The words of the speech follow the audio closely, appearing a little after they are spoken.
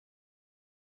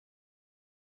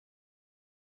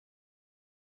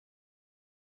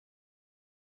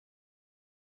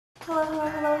Hello, hello,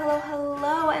 hello, hello,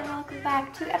 hello, and welcome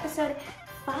back to episode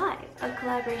 5 of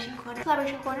Collaboration Corner.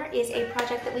 Collaboration Corner is a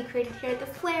project that we created here at the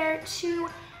Flair to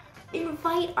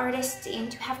invite artists in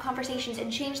to have conversations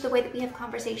and change the way that we have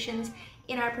conversations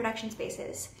in our production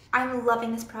spaces. I'm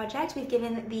loving this project. We've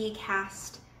given the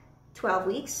cast 12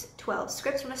 weeks, 12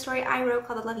 scripts from a story I wrote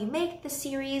called The Love You Make. The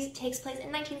series takes place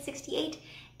in 1968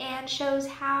 and shows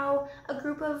how a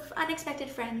group of unexpected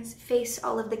friends face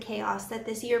all of the chaos that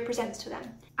this year presents to them.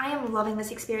 I am loving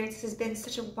this experience. This has been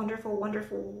such a wonderful,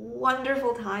 wonderful,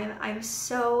 wonderful time. I'm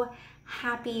so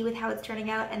happy with how it's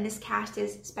turning out, and this cast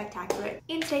is spectacular.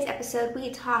 In today's episode, we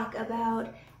talk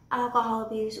about alcohol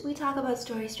abuse, we talk about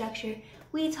story structure,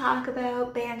 we talk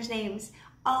about band names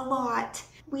a lot.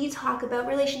 We talk about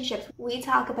relationships, we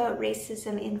talk about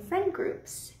racism in friend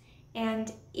groups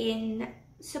and in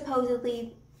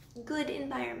supposedly good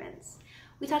environments.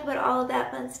 We talk about all of that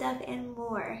fun stuff and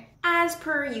more. As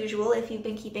per usual, if you've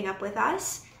been keeping up with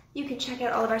us, you can check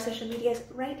out all of our social medias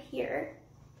right here.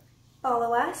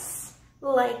 Follow us,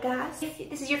 like us. If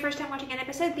this is your first time watching an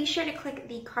episode, be sure to click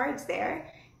the cards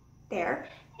there,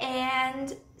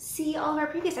 and see all of our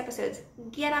previous episodes.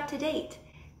 Get up to date.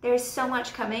 There's so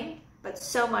much coming, but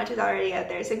so much is already out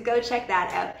there, so go check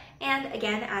that out. And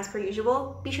again, as per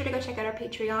usual, be sure to go check out our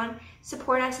Patreon.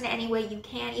 Support us in any way you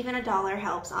can. Even $1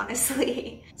 helps,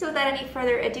 honestly. So without any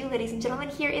further ado, ladies and gentlemen,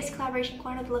 here is Collaboration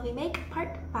Corner of The Love You Make,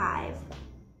 Part 5.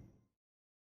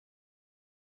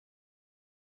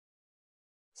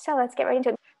 So let's get right into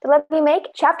it. The Love You Make,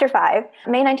 Chapter 5,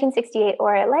 May 1968,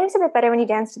 or Life's a Bit Better When You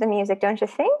Dance to the Music, Don't You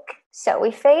Think? So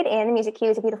we fade in. The music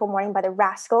cue is A Beautiful Morning by the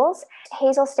Rascals.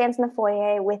 Hazel stands in the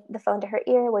foyer with the phone to her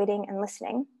ear, waiting and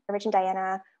listening. Rich and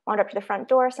Diana wander up to the front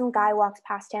door. Some guy walks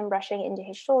past him, brushing into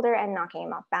his shoulder and knocking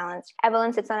him off balance.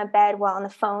 Evelyn sits on a bed while on the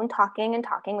phone, talking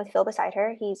with Phil beside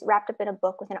her. He's wrapped up in a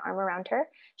book with an arm around her.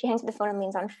 She hangs up the phone and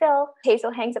leans on Phil.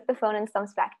 Hazel hangs up the phone and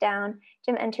slumps back down.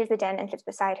 Jim enters the den and sits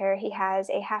beside her. He has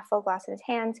a half-full glass in his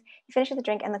hands. He finishes the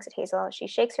drink and looks at Hazel. She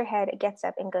shakes her head, gets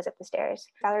up, and goes up the stairs.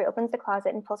 Valerie opens the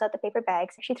closet and pulls out the paper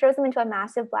bags. She throws them into a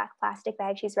massive black plastic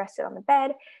bag she's rested on the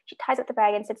bed. She ties up the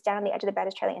bag and sits down on the edge of the bed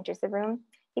as Charlie enters the room.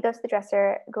 He goes to the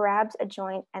dresser, grabs a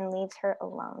joint, and leaves her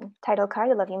alone. Title card,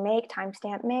 The Love You Make,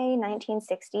 timestamp May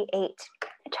 1968.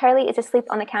 Charlie is asleep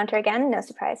on the counter again, no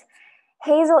surprise.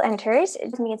 Hazel enters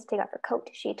and begins to take off her coat.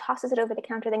 She tosses it over the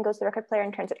counter, then goes to the record player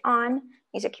and turns it on.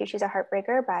 Music cue, She's a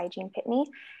Heartbreaker by Gene Pitney.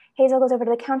 Hazel goes over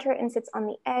to the counter and sits on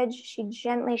the edge. She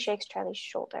gently shakes Charlie's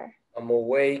shoulder. I'm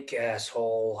awake,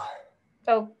 asshole.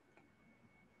 Oh,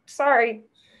 sorry.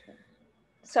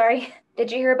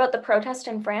 Did you hear about the protest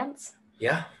in France?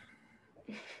 Yeah?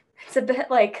 It's a bit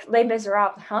like Les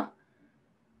Miserables, huh?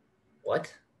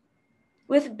 What?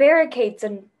 With barricades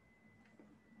and...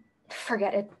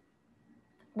 Forget it.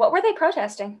 What were they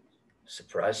protesting?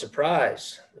 Surprise,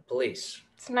 surprise. The police.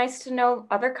 It's nice to know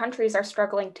other countries are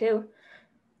struggling too.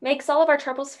 Makes all of our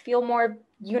troubles feel more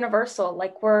universal,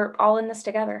 like we're all in this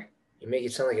together. You make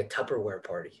it sound like a Tupperware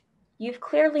party. You've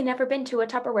clearly never been to a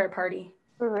Tupperware party.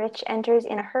 Rich enters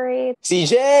in a hurry.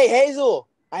 CJ, Hazel,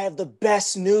 I have the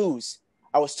best news.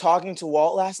 I was talking to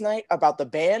Walt last night about the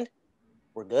band.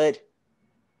 We're good.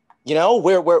 You know,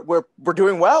 we're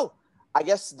doing well. I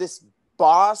guess this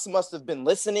boss must have been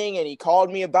listening and he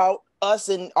called me about us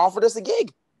and offered us a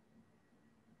gig.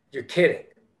 You're kidding.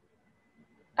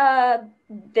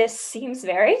 This seems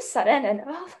very sudden, and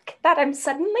oh, look at that, I'm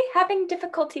suddenly having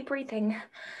difficulty breathing.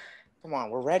 Come on,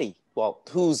 we're ready. Well,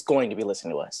 who's going to be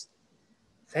listening to us?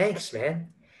 Thanks, man.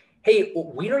 Hey,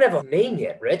 we don't have a name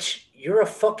yet, Rich. You're a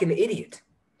fucking idiot.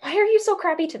 Why are you so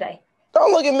crappy today?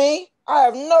 Don't look at me. I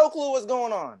have no clue what's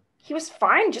going on. He was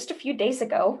fine just a few days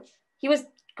ago. He was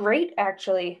great,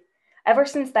 actually. Ever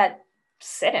since that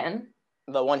sit-in.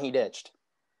 The one he ditched.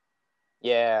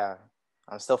 Yeah,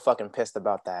 I'm still fucking pissed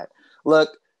about that. Look,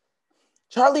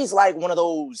 Charlie's like one of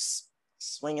those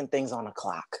swinging things on a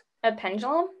clock. A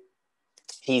pendulum?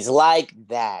 He's like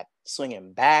that,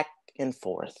 swinging back and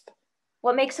forth.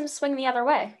 What makes him swing the other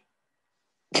way?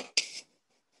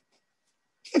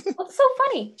 What's so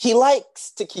funny? He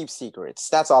likes to keep secrets.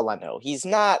 That's all I know. He's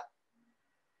not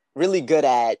really good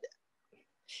at...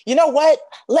 You know what?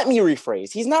 Let me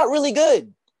rephrase. He's not really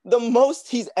good. The most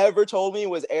he's ever told me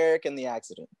was Eric and the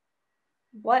accident.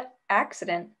 What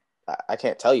accident? I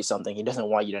can't tell you something he doesn't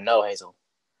want you to know, Hazel.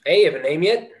 Hey, have a name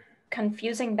yet?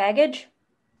 Confusing baggage?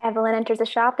 Evelyn enters the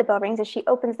shop. The bell rings as she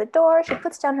opens the door. She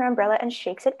puts down her umbrella and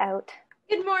shakes it out.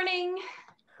 Good morning.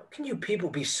 How can you people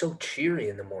be so cheery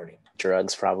in the morning?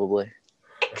 Drugs, probably.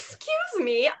 Excuse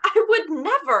me, I would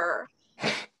never.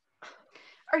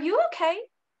 Are you okay?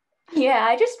 Yeah,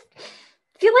 I just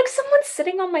feel like someone's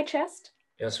sitting on my chest.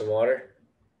 You want some water?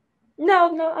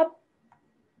 No,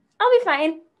 I'll be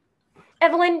fine.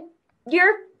 Evelyn,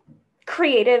 you're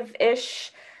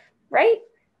creative-ish, right?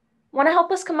 Want to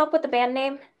help us come up with a band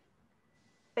name?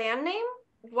 Band name?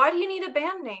 Why do you need a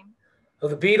band name? Well,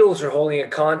 the Beatles are holding a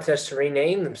contest to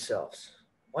rename themselves.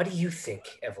 What do you think,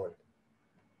 Evelyn?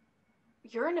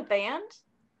 You're in a band?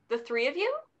 The three of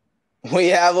you? We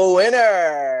have a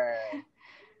winner.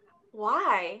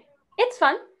 Why? It's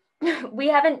fun. We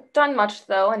haven't done much,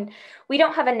 though, and we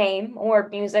don't have a name or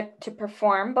music to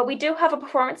perform, but we do have a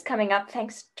performance coming up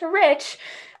thanks to Rich.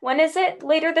 When is it?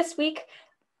 Later this week?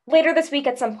 Later this week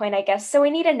at some point, I guess. So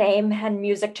we need a name and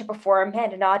music to perform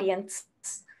and an audience.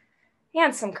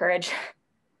 And some courage.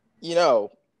 You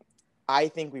know, I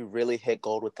think we really hit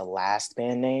gold with the last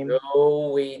band name.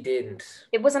 No, we didn't.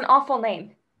 It was an awful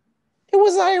name. It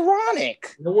was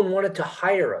ironic. No one wanted to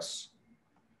hire us.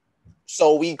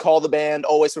 So we call the band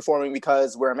Always Performing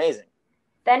because we're amazing.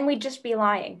 Then we'd just be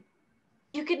lying.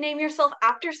 You could name yourself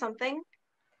after something.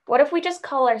 What if we just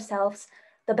call ourselves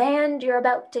the band you're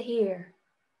about to hear?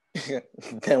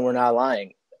 Then we're not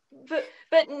lying.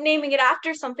 But naming it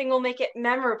after something will make it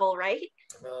memorable, right?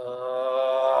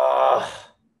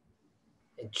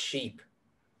 And cheap.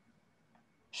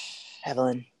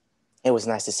 Evelyn, it was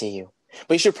nice to see you.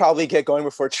 But you should probably get going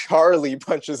before Charlie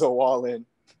punches a wall in.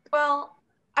 Well,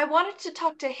 I wanted to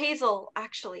talk to Hazel,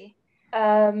 actually.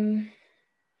 Do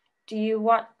you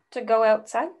want to go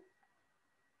outside?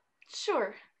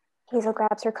 Sure. Hazel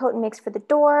grabs her coat and makes for the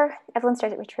door. Evelyn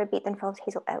stares at Rich for a beat, then follows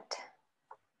Hazel out.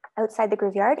 Outside the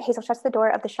graveyard, Hazel shuts the door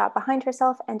of the shop behind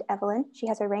herself and Evelyn. She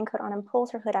has her raincoat on and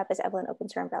pulls her hood up as Evelyn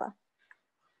opens her umbrella.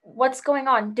 What's going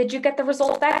on? Did you get the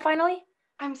result back finally?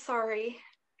 I'm sorry.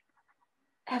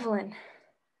 Evelyn.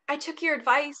 I took your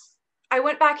advice. I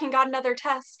went back and got another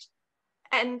test.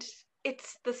 And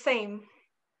it's the same.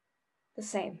 The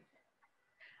same.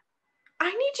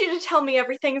 I need you to tell me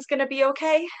everything's gonna be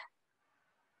okay.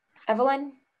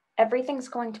 Evelyn, everything's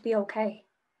going to be okay.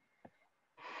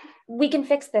 We can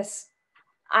fix this.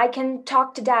 I can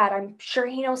talk to Dad. I'm sure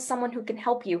he knows someone who can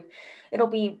help you. It'll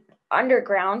be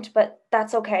underground, but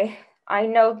that's okay. I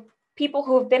know people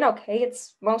who have been okay.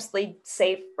 It's mostly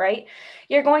safe, right?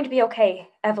 You're going to be okay,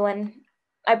 Evelyn.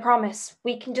 I promise.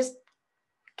 We can just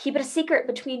keep it a secret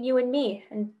between you and me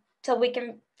until we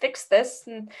can fix this.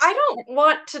 I don't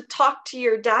want to talk to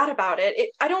your dad about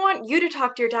it. I don't want you to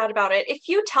talk to your dad about it. If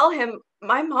you tell him,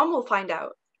 my mom will find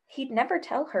out. He'd never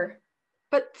tell her.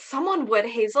 But someone would,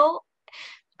 Hazel.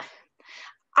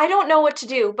 I don't know what to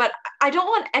do, but I don't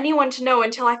want anyone to know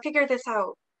until I figure this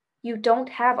out. You don't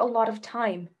have a lot of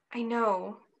time. I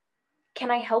know.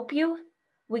 Can I help you?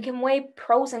 We can weigh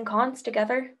pros and cons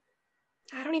together.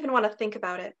 I don't even want to think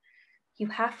about it. You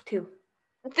have to.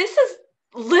 This is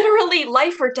literally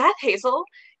life or death, Hazel.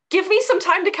 Give me some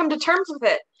time to come to terms with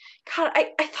it. God,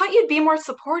 I thought you'd be more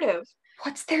supportive.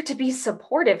 What's there to be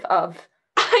supportive of?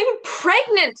 I'm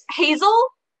pregnant, Hazel!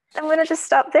 I'm going to just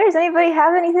stop there. Does anybody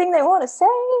have anything they want to say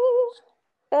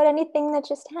about anything that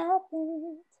just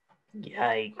happened?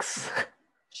 Yikes.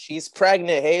 She's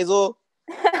pregnant, Hazel.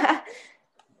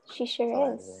 She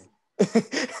sure is.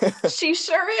 She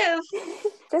sure is.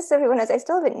 Just so everyone knows, I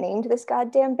still haven't named this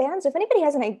goddamn band, so if anybody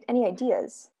has any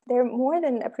ideas, they're more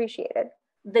than appreciated.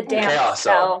 The damn Chaos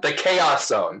spell. Zone. The Chaos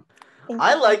Zone.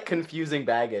 I like confusing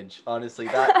baggage, honestly.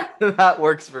 That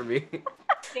works for me.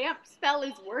 Damp spell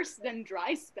is worse than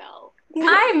dry spell.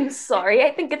 I'm sorry.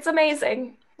 I think it's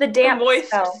amazing. The damp moist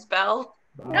spell. spell.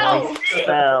 No.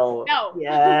 Spell. No.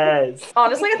 Yes.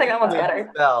 Honestly, I think that one's better.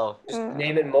 Spell. Just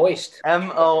name it Moist.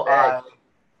 MOIS.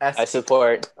 I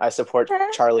support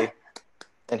Charlie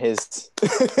and his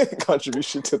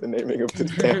contribution to the naming of the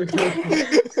band.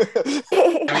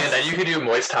 I mean, then you could do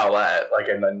Moist Towelette,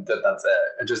 and then that's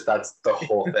it. That's the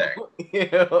whole thing.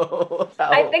 Ew.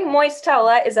 I think Moist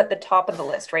Towelette is at the top of the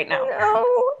list right now. No,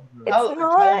 it's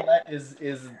not. Towelette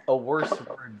is a worse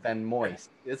word than moist.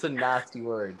 It's a nasty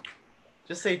word.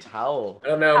 Just say towel. I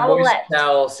don't know. Towelette. Moist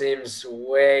towel seems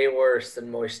way worse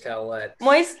than moist towelette.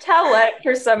 Moist Towelette,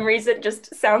 for some reason,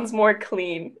 just sounds more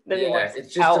clean than Yeah, moist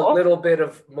it's just towel. a little bit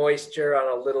of moisture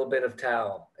on a little bit of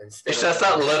towel. It's just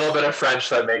that little bit of French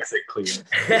that makes it clean.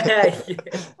 Yeah.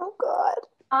 Oh,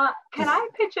 God. Can I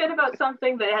pitch in about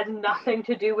something that has nothing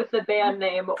to do with the band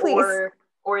name Please.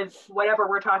 or whatever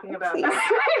we're talking about? Please.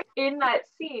 In that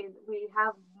scene, we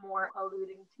have more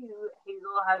alluding to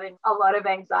Hazel having a lot of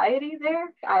anxiety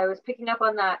there. I was picking up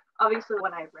on that. Obviously,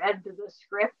 when I read the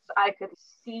script, I could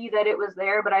see that it was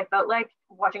there, but I felt like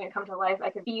watching it come to life,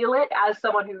 I could feel it as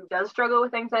someone who does struggle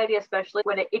with anxiety, especially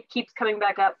when it keeps coming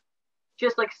back up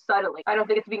just subtly. I don't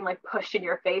think it's being pushed in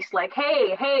your face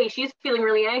hey, she's feeling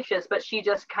really anxious, but she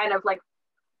just kind of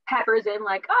peppers in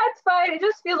like, oh, it's fine. It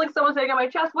just feels like someone's sitting on my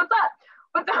chest. What's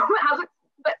up? How's it?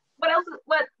 But what else?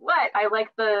 What? I like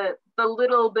the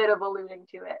little bit of alluding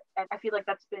to it, and I feel like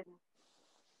that's been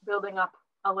building up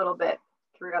a little bit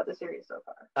throughout the series so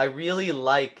far. I really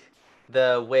like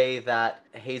the way that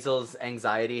Hazel's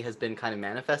anxiety has been kind of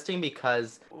manifesting,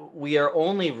 because we are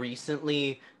only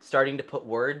recently starting to put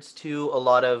words to a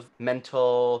lot of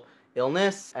mental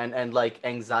illness and like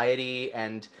anxiety,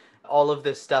 and all of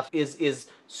this stuff is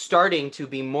starting to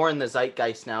be more in the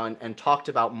zeitgeist now and talked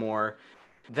about more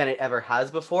than it ever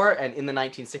has before. And in the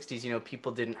 1960s, you know,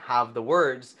 people didn't have the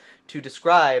words to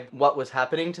describe what was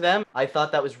happening to them. I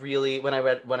thought that was really, when I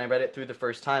read it through the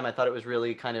first time, I thought it was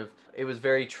really it was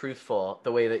very truthful,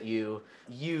 the way that you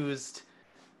used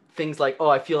things like, oh,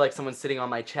 I feel like someone's sitting on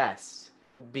my chest,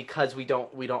 because we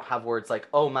don't have words like,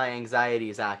 oh, my anxiety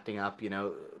is acting up. You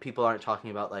know, people aren't talking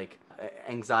about like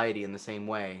anxiety in the same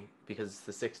way, because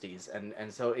it's the 60s,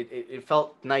 and so it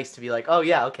felt nice to be like, oh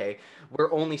yeah, okay,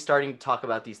 we're only starting to talk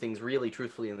about these things really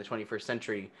truthfully in the 21st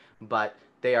century, but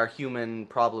they are human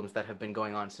problems that have been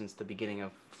going on since the beginning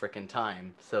of frickin'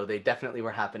 time, so they definitely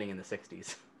were happening in the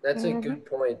 60s. That's a good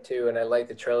point too, and I like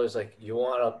the trailers. Like, you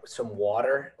want some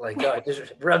water? Like,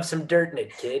 just rub some dirt in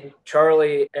it, kid.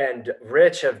 Charlie and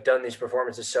Rich have done these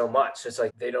performances so much, so it's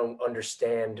like they don't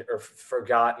understand or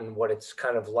forgotten what it's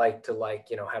kind of like to, like,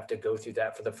 you know, have to go through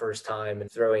that for the first time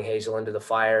and throwing Hazel into the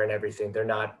fire and everything. They're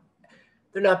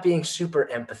not being super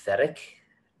empathetic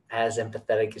as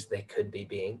they could be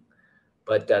being.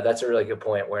 But that's a really good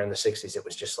point. Where in the 60s it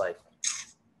was just like,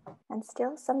 and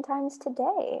still sometimes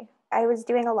today. I was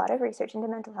doing a lot of research into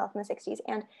mental health in the 60s,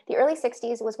 and the early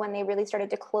 60s was when they really started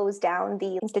to close down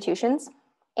the institutions,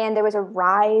 and there was a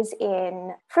rise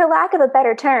in, for lack of a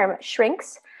better term,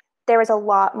 shrinks. There was a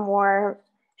lot more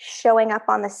showing up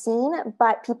on the scene,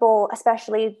 but people,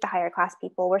 especially the higher class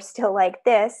people, were still like,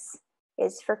 this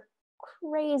is for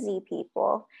crazy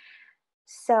people.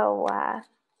 So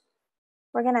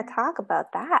we're going to talk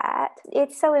about that.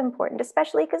 It's so important,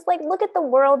 especially because, like, look at the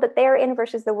world that they're in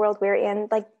versus the world we're in.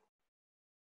 Like,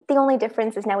 the only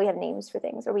difference is now we have names for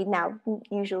things, or we now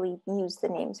usually use the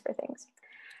names for things.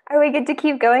 Are we good to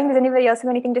keep going? Does anybody else have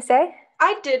anything to say?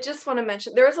 I did just want to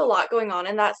mention, there was a lot going on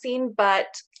in that scene, but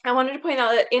I wanted to point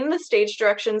out that in the stage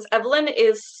directions, Evelyn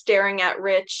is staring at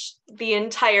Rich the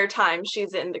entire time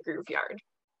she's in the graveyard.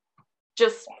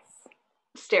 Just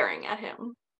staring at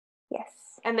him. Yes.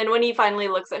 And then when he finally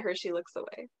looks at her, she looks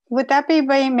away. Would that be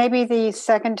maybe the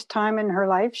second time in her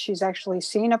life she's actually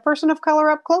seen a person of color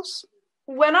up close?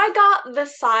 When I got the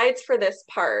sides for this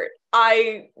part,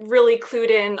 I really clued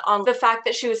in on the fact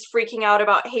that she was freaking out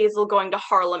about Hazel going to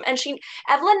Harlem. And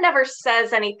Evelyn never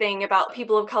says anything about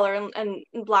people of color and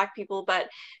Black people, but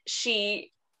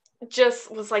she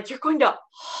just was like, you're going to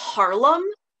Harlem?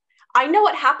 I know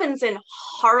what happens in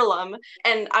Harlem.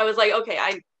 And I was like, okay,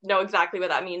 I know exactly what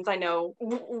that means. I know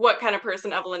what kind of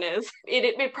person Evelyn is.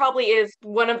 It probably is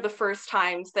one of the first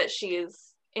times that she is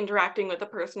interacting with a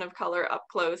person of color up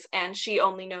close, and she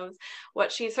only knows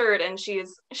what she's heard, and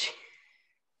she's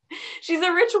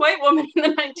a rich white woman in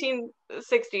the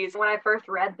 1960s. When I first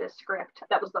read this script,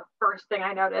 that was the first thing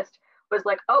I noticed, was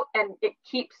like, oh, and it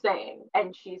keeps saying,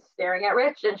 and she's staring at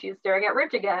Rich, and she's staring at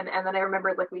Rich again. And then I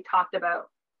remembered, like we talked about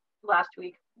last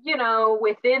week, you know,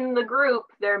 within the group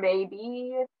there may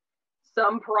be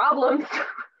some problems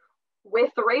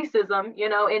with racism, you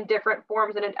know, in different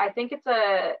forms. And I think it's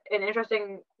an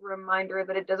interesting reminder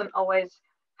that it doesn't always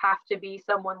have to be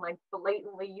someone like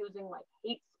blatantly using like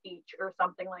hate speech or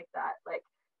something like that. Like,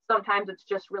 sometimes it's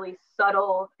just really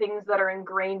subtle things that are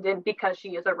ingrained in, because she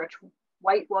is a rich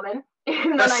white woman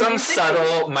in the 1960s. Some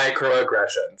subtle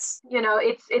microaggressions. You know,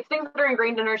 it's things that are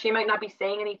ingrained in her. She might not be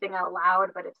saying anything out loud,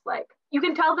 but it's like, you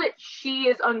can tell that she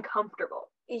is uncomfortable.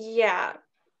 Yeah,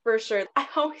 for sure. I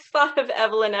always thought of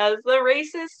Evelyn as the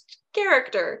racist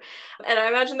character. And I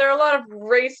imagine there are a lot of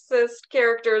racist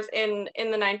characters in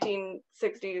the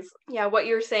 1960s. Yeah, what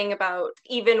you're saying about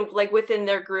even like within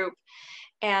their group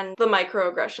and the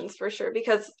microaggressions, for sure.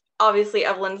 Because obviously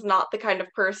Evelyn's not the kind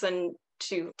of person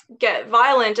to get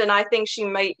violent, and I think she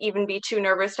might even be too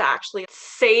nervous to actually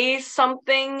say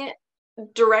something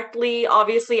directly,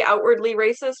 obviously outwardly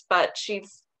racist, but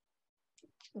she's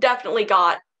definitely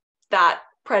got that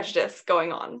prejudice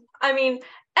going on. I mean,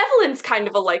 Evelyn's kind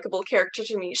of a likable character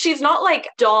to me. She's not like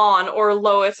Dawn or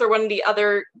Lois or one of the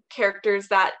other characters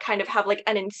that kind of have like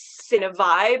an incentive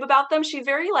vibe about them. She's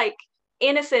very like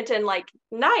innocent and like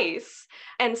nice.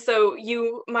 And so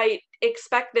you might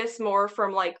expect this more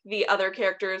from like the other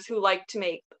characters who like to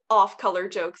make off-color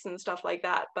jokes and stuff like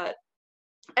that. But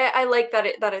I like that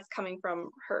that it's coming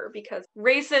from her, because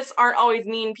racists aren't always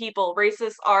mean people.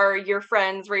 Racists are your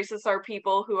friends. Racists are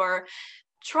people who are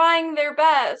trying their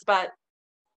best, but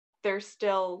they're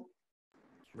still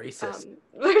Racist.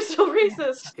 They're still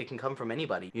racist. It can come from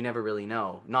anybody. You never really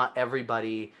know. Not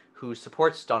everybody who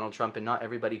supports Donald Trump and not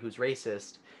everybody who's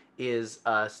racist is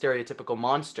a stereotypical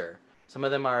monster. Some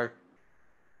of them are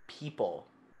people,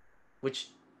 which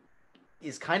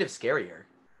is kind of scarier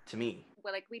to me.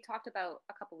 Well, like we talked about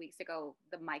a couple weeks ago,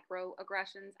 the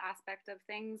microaggressions aspect of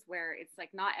things, where it's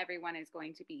like not everyone is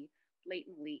going to be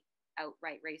blatantly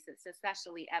outright racist,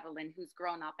 especially Evelyn, who's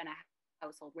grown up in a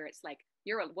household where it's like,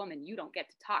 you're a woman, you don't get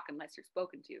to talk unless you're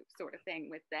spoken to, sort of thing,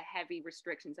 with the heavy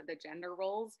restrictions of the gender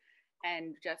roles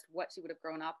and just what she would have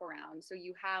grown up around. So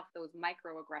you have those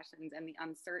microaggressions and the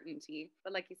uncertainty,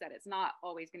 but like you said, it's not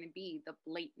always going to be the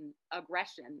blatant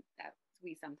aggression that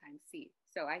we sometimes see.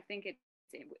 So I think it's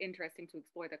interesting to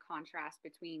explore the contrast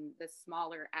between the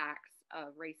smaller acts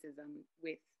of racism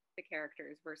with the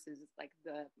characters versus like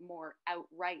the more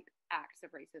outright acts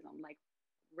of racism, like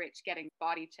Rich getting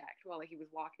body checked while he was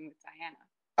walking with Diana.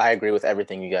 I agree with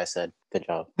everything you guys said. Good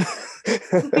job.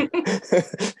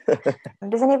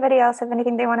 Does anybody else have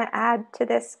anything they want to add to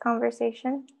this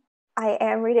conversation? I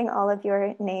am reading all of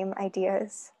your name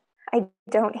ideas. I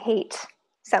don't hate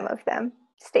some of them.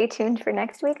 Stay tuned for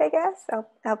next week, I guess.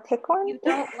 I'll pick one. You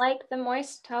don't like the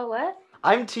moist towelette?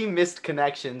 I'm team missed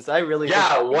connections. I really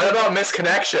what about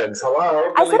misconnections?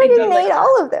 Hello? I said I didn't hate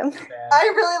all of them.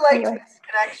 I really liked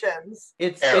Misconnections.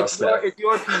 It's Aerosmith.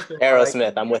 your piece.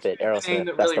 Aerosmith, I'm with it. Name Aerosmith.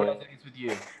 that That's really the one. resonates with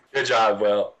you. Good job,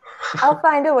 Will. I'll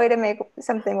find a way to make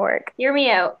something work. Hear me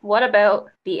out. What about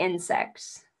the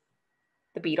insects?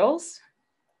 The beetles?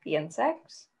 The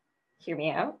insects? Hear me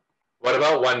out. What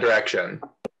about One Direction?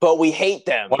 But we hate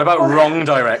them. What about Wrong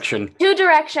Direction? Two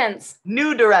directions.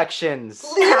 New directions.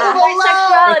 Leave them alone.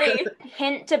 Bisexuality.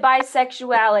 Hint to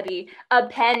bisexuality. A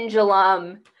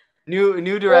pendulum.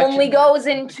 New directions. Only goes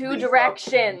in two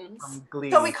directions. From Glee.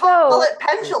 So we call it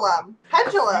pendulum.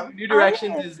 Pendulum. New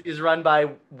Directions is run by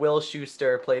Will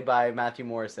Schuester, played by Matthew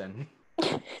Morrison.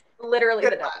 Literally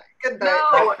the dog. Good night.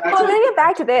 Well, we're going to get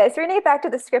back to this. We're going to get back to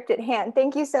the script at hand.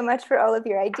 Thank you so much for all of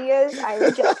your ideas. I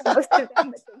reject most of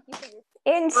them, but thank you for your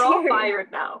We're all interior.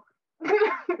 fired now.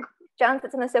 John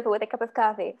sits on the sofa with a cup of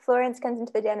coffee. Florence comes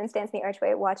into the den and stands in the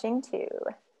archway watching too.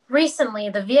 Recently,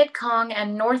 the Viet Cong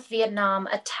and North Vietnam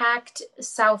attacked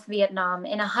South Vietnam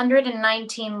in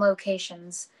 119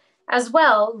 locations. As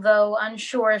well, though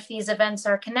unsure if these events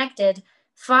are connected,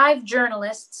 5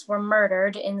 journalists were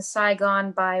murdered in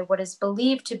Saigon by what is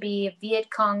believed to be Viet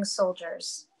Cong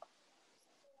soldiers.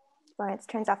 Florence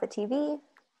turns off the TV.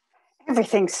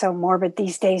 Everything's so morbid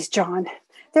these days, John.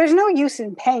 There's no use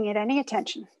in paying it any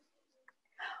attention.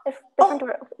 The front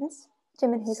door opens.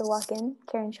 Jim and Hazel walk in,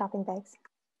 carrying shopping bags.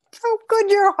 Oh, good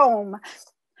you're home.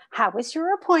 How was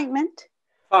your appointment?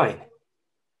 Fine.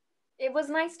 It was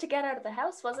nice to get out of the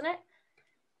house, wasn't it?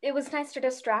 It was nice to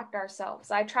distract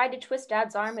ourselves. I tried to twist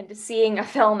Dad's arm into seeing a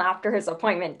film after his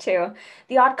appointment, too.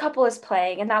 The Odd Couple is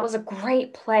playing, and that was a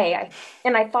great play.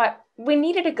 I thought we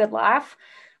needed a good laugh.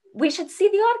 We should see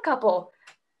The Odd Couple.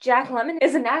 Jack Lemmon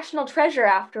is a national treasure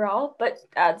after all, but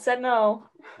Dad said no.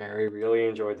 Mary really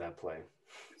enjoyed that play.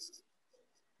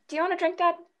 Do you want a drink,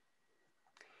 Dad?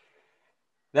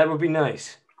 That would be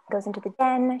nice. Goes into the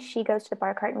den. She goes to the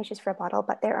bar cart and reaches for a bottle,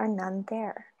 but there are none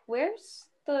there. Where's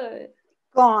the...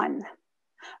 Gone.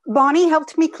 Bonnie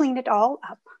helped me clean it all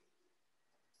up.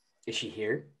 Is she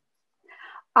here?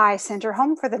 I sent her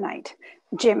home for the night.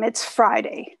 Jim, it's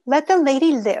Friday. Let the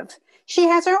lady live. She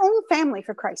has her own family,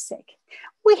 for Christ's sake.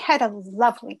 We had a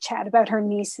lovely chat about her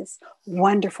nieces.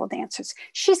 Wonderful dancers.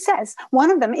 She says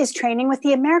one of them is training with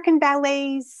the American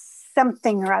Ballet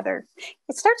something or other.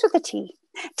 It starts with a T.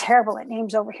 Terrible at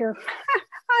names over here.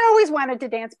 I always wanted to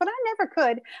dance, but I never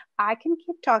could. I can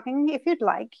keep talking if you'd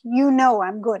like. You know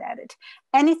I'm good at it.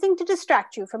 Anything to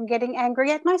distract you from getting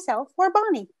angry at myself or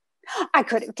Bonnie. I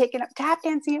could have taken up tap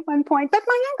dancing at one point, but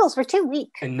my ankles were too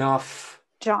weak. Enough.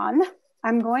 John,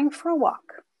 I'm going for a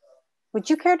walk. Would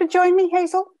you care to join me,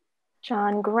 Hazel?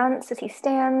 John grunts as he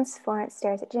stands. Florence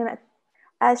stares at Jim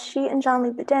as she and John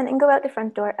leave the den and go out the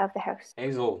front door of the house.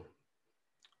 Hazel,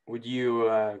 would you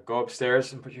go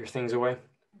upstairs and put your things away?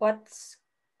 What's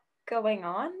going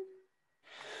on?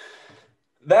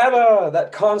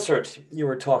 That concert you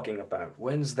were talking about,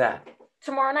 when's that?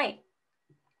 Tomorrow night.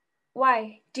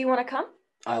 Why? Do you want to come?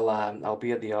 I'll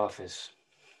be at the office.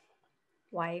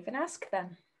 Why even ask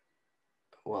then?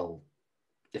 Well,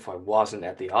 if I wasn't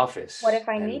at the office... What if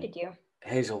I needed you?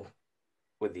 Hazel,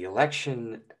 with the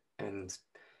election and...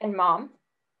 And Mom?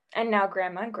 And now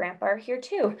Grandma and Grandpa are here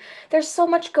too. There's so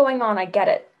much going on, I get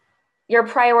it. You're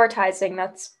prioritizing,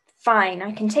 that's fine.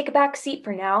 I can take a back seat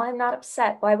for now. I'm not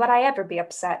upset. Why would I ever be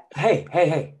upset?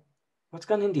 Hey. What's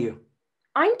gone into you?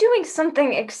 I'm doing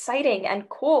something exciting and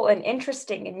cool and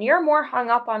interesting, and you're more hung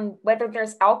up on whether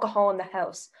there's alcohol in the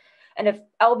house. And if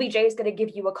LBJ is going to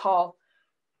give you a call,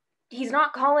 he's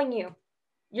not calling you.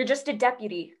 You're just a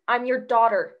deputy. I'm your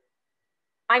daughter.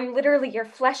 I'm literally your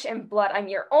flesh and blood. I'm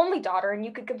your only daughter, and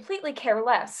you could completely care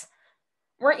less.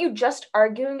 Weren't you just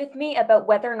arguing with me about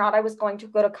whether or not I was going to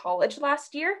go to college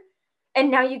last year?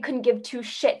 And now you couldn't give two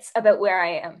shits about where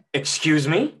I am. Excuse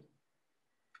me?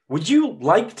 Would you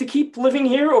like to keep living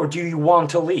here, or do you want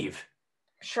to leave?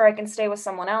 Sure, I can stay with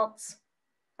someone else.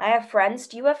 I have friends.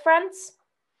 Do you have friends?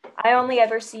 I only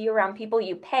ever see you around people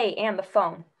you pay and the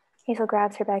phone. Hazel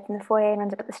grabs her bag from the foyer and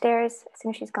runs up the stairs. As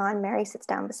soon as she's gone, Mary sits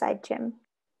down beside Jim.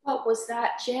 What was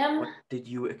that, Jim? What did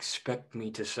you expect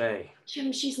me to say?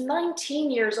 Jim, she's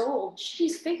 19 years old.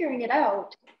 She's figuring it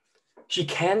out. She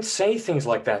can't say things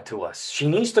like that to us. She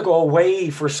needs to go away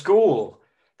for school.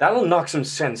 That'll knock some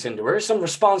sense into her, some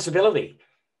responsibility.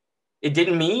 It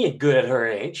did me good at her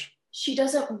age. She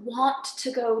doesn't want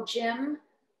to go, Jim.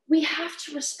 We have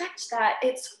to respect that.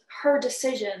 It's her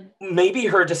decision. Maybe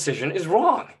her decision is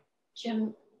wrong.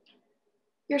 Jim,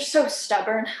 you're so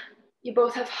stubborn. You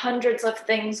both have hundreds of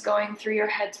things going through your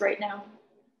heads right now.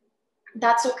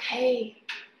 That's okay.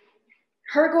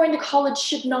 Her going to college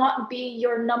should not be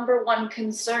your number one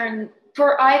concern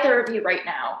for either of you right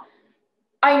now.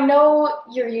 I know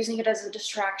you're using it as a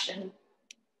distraction,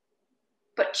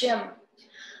 but Jim,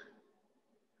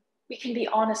 we can be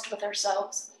honest with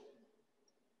ourselves.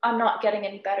 I'm not getting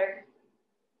any better.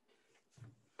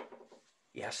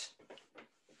 Yes,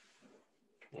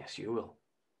 you will.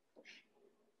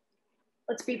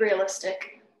 Let's be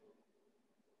realistic.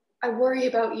 I worry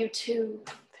about you too.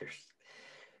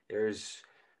 There's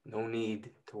no need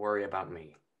to worry about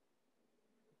me.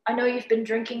 I know you've been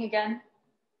drinking again.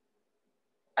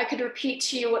 I could repeat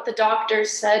to you what the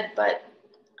doctors said, but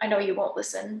I know you won't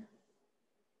listen.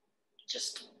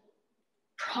 Just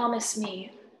promise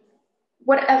me,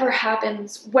 whatever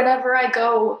happens, whenever I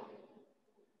go,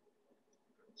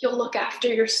 you'll look after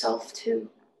yourself too.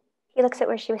 He looks at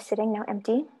where she was sitting, now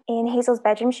empty. In Hazel's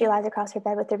bedroom, she lies across her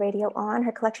bed with the radio on.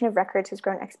 Her collection of records has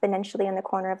grown exponentially in the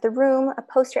corner of the room. A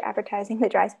poster advertising the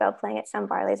dry spell playing at some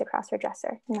bar lays across her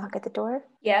dresser. Knock at the door.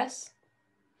 Yes?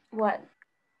 What?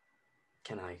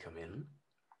 Can I come in?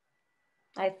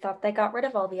 I thought they got rid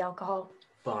of all the alcohol.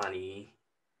 Bonnie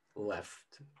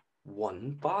left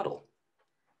one bottle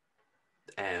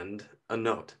and a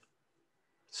note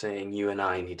saying you and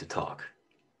I need to talk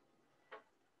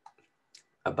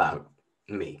about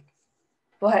me.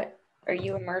 What? Are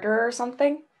you a murderer or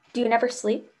something? Do you never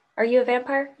sleep? Are you a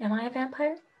vampire? Am I a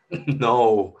vampire?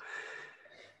 No.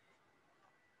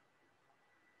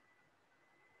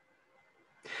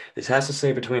 This has to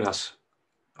stay between us,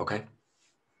 okay?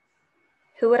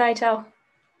 Who would I tell?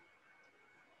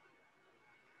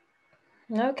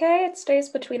 Okay, it stays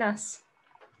between us.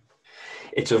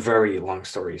 It's a very long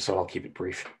story, so I'll keep it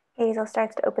brief. Hazel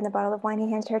starts to open the bottle of wine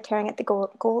he hands to her, tearing at the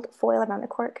gold foil around the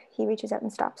cork. He reaches out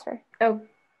and stops her.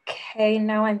 Okay,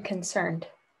 now I'm concerned.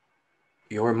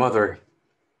 Your mother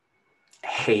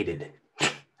hated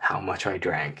how much I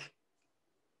drank.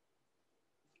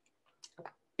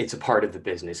 It's a part of the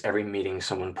business. Every meeting,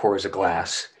 someone pours a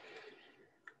glass.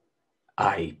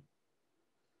 I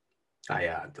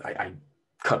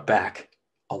cut back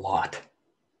a lot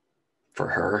for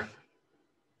her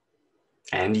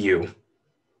and you.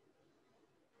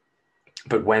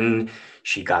 But when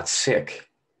she got sick,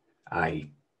 the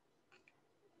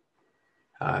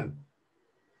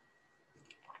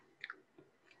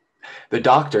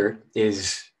doctor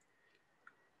is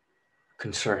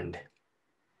concerned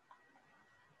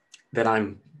that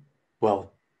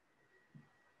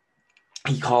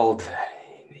he called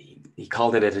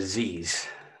it a disease.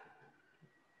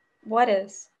 What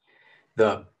is?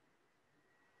 The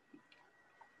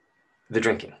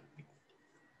drinking.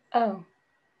 Oh.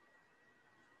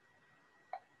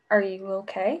 Are you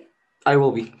okay? I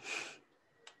will be.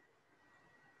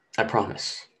 I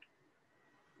promise.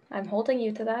 I'm holding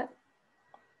you to that.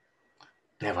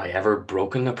 Have I ever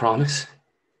broken a promise?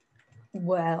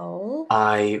 Well...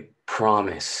 I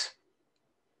promise.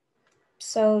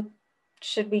 So,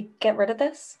 should we get rid of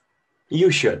this? You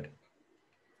should.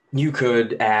 You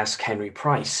could ask Henry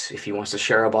Price if he wants to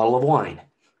share a bottle of wine.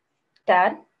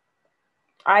 Dad,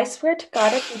 I swear to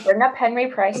God if you bring up Henry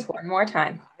Price one more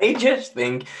time. I just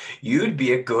think you'd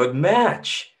be a good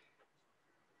match.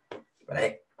 But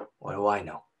hey, what do I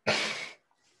know?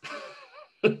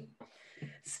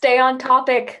 Stay on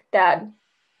topic, Dad.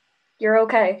 You're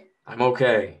okay. I'm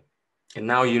okay. And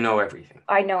now you know everything.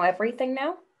 I know everything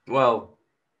now? Well,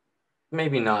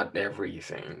 maybe not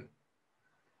everything.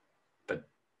 But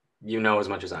you know as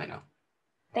much as I know.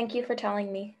 Thank you for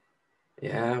telling me.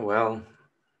 Yeah, well,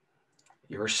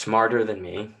 you're smarter than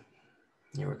me.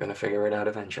 You were gonna figure it out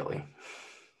eventually.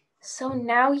 So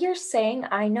now you're saying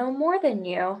I know more than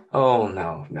you? Oh,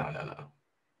 no.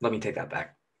 Let me take that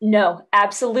back. No,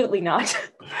 absolutely not.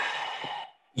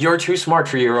 You're too smart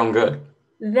for your own good.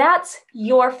 That's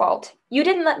your fault. You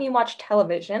didn't let me watch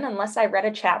television unless I read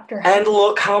a chapter. And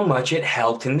look how much it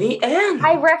helped in the end.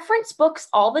 I reference books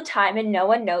all the time and no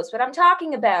one knows what I'm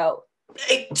talking about.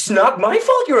 It's not my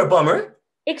fault you're a bummer.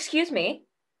 Excuse me?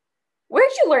 Where'd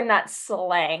you learn that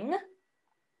slang?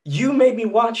 You made me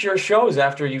watch your shows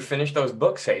after you finished those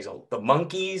books, Hazel. The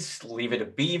Monkeys, Leave It a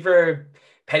Beaver,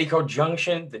 Petticoat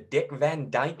Junction, The Dick Van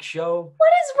Dyke Show.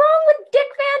 What is wrong with Dick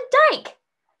Van Dyke?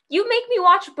 You make me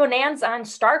watch Bonanza on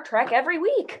Star Trek every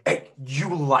week. Hey,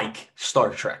 you like Star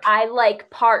Trek. I like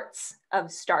parts of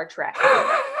Star Trek.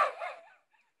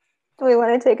 Do we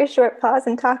want to take a short pause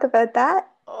and talk about that?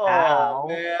 Oh,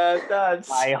 man, that's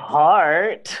my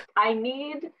heart. I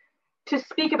need to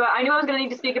speak about, I knew I was going to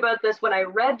need to speak about this when I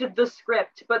read the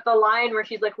script, but the line where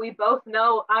she's like, we both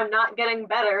know I'm not getting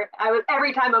better.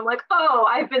 Every time I'm like, oh,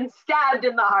 I've been stabbed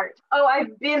in the heart. Oh,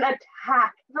 I've been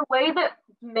attacked. The way that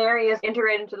Mary is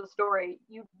integrated into the story,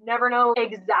 you never know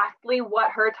exactly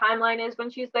what her timeline is when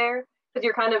she's there, because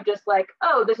you're kind of just like,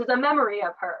 oh, this is a memory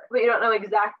of her, but you don't know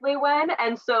exactly when.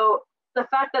 And so the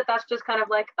fact that that's just kind of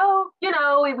like, oh, you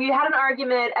know, we had an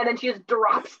argument, and then she just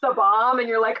drops the bomb, and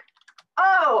you're like,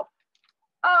 oh,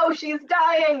 she's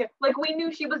dying. Like, we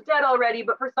knew she was dead already,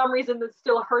 but for some reason this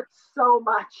still hurts so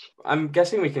much. I'm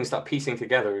guessing we can start piecing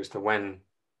together as to when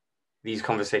these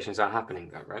conversations are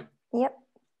happening, though, right? Yep.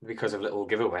 Because of little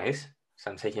giveaways. So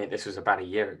I'm taking it this was about a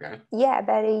year ago. Yeah,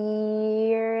 about a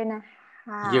year and a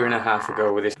half. Year and a half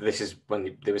ago. With this is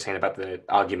when they were saying about the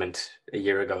argument a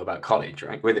year ago about college,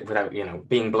 right? Without, you know,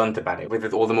 being blunt about it,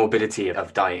 with all the morbidity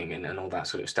of dying and all that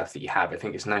sort of stuff that you have. I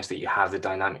think it's nice that you have the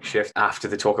dynamic shift after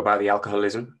the talk about the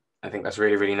alcoholism. I think that's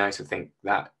really, really nice. I think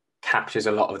that captures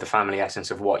a lot of the family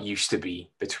essence of what used to be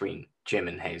between Jim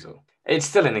and Hazel. It's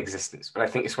still in existence, but I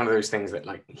think it's one of those things that,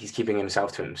 like, he's keeping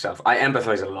himself to himself. I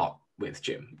empathize a lot with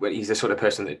Jim. He's the sort of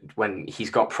person that when he's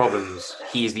got problems,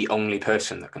 he's the only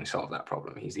person that can solve that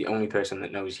problem. He's the only person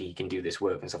that knows he can do this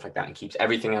work and stuff like that, and keeps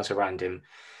everything else around him.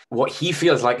 What he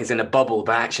feels like is in a bubble,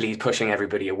 but actually he's pushing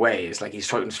everybody away. It's like he's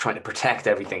trying to protect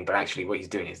everything, but actually what he's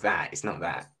doing is that. It's not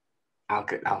that.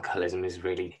 Alcoholism is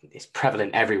really, it's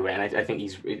prevalent everywhere, and I think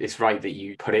it's right that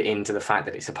you put it into the fact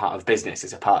that it's a part of business.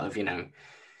 It's a part of, you know,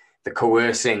 the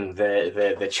coercing,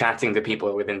 the chatting to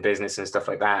people within business and stuff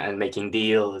like that, and making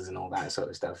deals and all that sort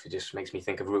of stuff. It just makes me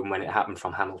think of Room When It Happened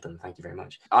from Hamilton. Thank you very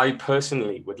much. I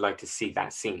personally would like to see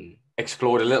that scene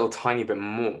explored a little tiny bit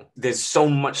more. There's so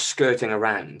much skirting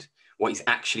around what he's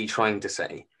actually trying to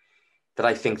say that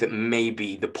I think that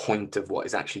maybe the point of what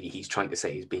is actually he's trying to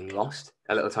say is being lost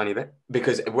a little tiny bit.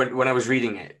 Because when I was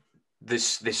reading it,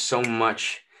 there's so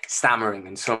much stammering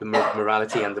and so the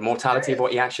morality and the mortality of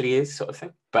what he actually is, sort of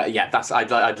thing. But yeah,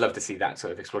 I'd love to see that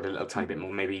sort of explored a little tiny bit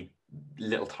more, maybe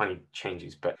little tiny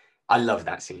changes. But I love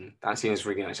that scene. That scene is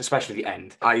really nice, especially the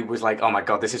end. I was like, oh my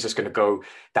God, this is just going to go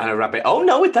down a rabbit. Oh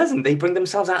no, it doesn't. They bring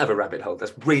themselves out of a rabbit hole.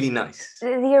 That's really nice.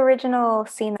 The original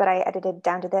scene that I edited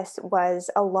down to this was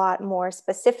a lot more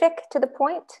specific to the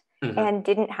point and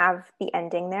didn't have the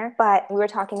ending there. But we were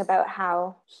talking about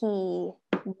how he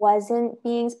wasn't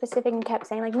being specific and kept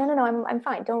saying like, no, I'm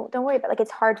fine. Don't worry about it. Like,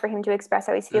 it's hard for him to express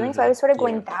how he's feeling. So I was sort of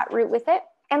going that route with it.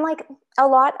 And like a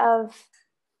lot of,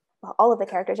 well, all of the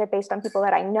characters are based on people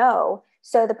that I know.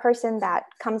 So the person that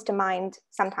comes to mind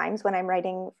sometimes when I'm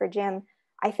writing for Jim,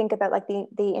 I think about like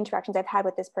the interactions I've had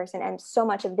with this person. And so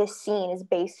much of this scene is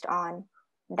based on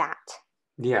that.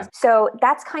 Yeah. So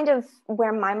that's kind of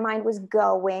where my mind was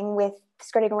going with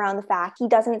skirting around the fact he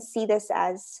doesn't see this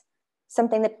as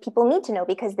something that people need to know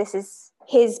because this is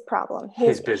his problem,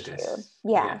 his business. Issue.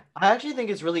 Yeah. I actually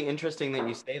think it's really interesting that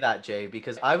you say that, Jay,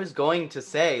 because I was going to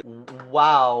say,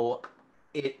 wow,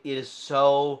 it is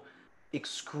so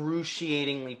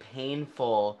excruciatingly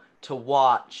painful to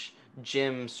watch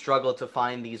Jim struggle to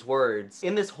find these words.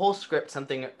 In this whole script,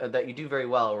 something that you do very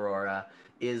well, Aurora,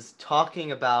 is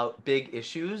talking about big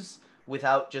issues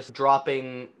without just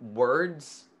dropping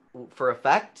words for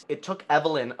effect. It took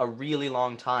Evelyn a really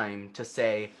long time to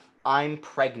say, I'm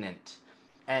pregnant.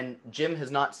 And Jim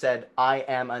has not said, I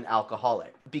am an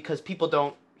alcoholic, because people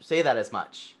don't say that as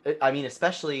much. I mean,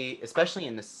 especially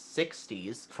in the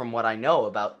 60s, from what I know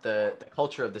about the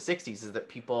culture of the 60s, is that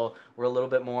people were a little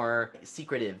bit more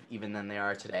secretive even than they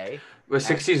are today. The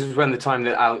 60s was when the time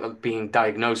that being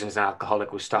diagnosed as an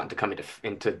alcoholic was starting to come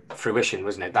into fruition,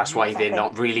 wasn't it? That's why they're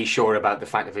not really sure about the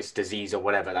fact of his disease or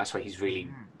whatever. That's why he's really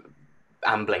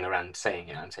ambling around saying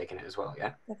it and taking it as well,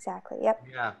 yeah? Exactly, yep.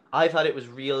 Yeah. I thought it was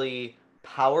really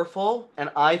powerful,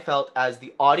 and I felt as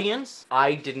the audience,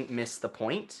 I didn't miss the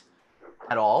point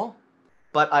at all.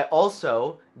 But I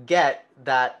also get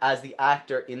that as the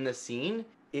actor in the scene,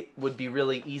 it would be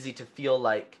really easy to feel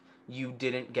like you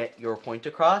didn't get your point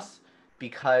across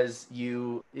because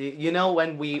you know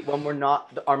when we're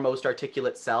not our most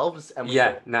articulate selves and we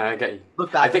no, I get you.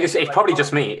 look back I think it's like, probably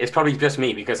just me. It's probably just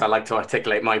me because I like to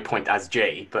articulate my point as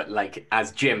Jay, but like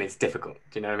as Jim, it's difficult.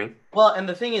 Do you know what I mean? Well, and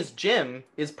the thing is, Jim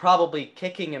is probably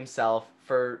kicking himself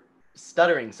for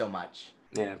stuttering so much.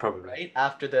 Yeah, probably. Right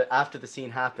after the scene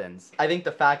happens, I think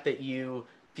the fact that you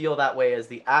feel that way as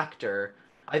the actor,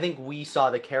 I think we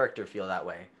saw the character feel that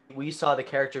way. We saw the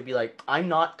character be like, I'm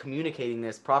not communicating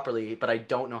this properly, but I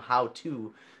don't know how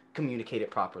to communicate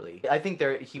it properly. I think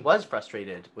he was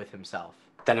frustrated with himself.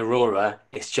 Then Aurora,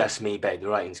 it's just me, babe. The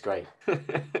writing's great. Well,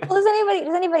 does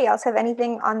anybody else have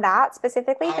anything on that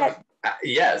specifically?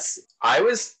 Yes, I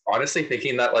was honestly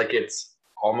thinking that like it's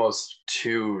almost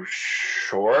too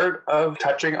short of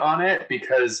touching on it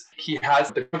because he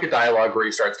has the chunk of dialogue where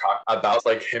he starts talking about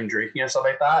like him drinking and stuff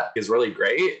like that is really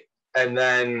great. And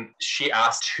then she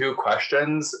asked 2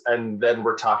 questions and then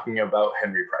we're talking about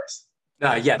Henry Price.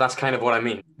 Yeah, that's kind of what I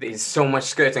mean. There's so much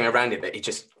skirting around it that it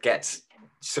just gets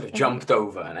sort of jumped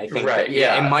over. And I think that,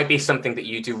 it might be something that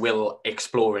you will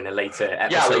explore in a later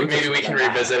episode. Yeah, like maybe we can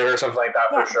revisit it or something like that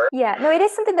for sure. Yeah, no, it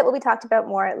is something that will be talked about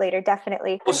more later,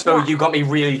 definitely. Also, you got me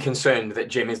really concerned that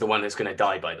Jim is the one that's going to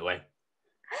die, by the way.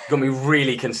 You got me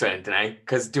really concerned now,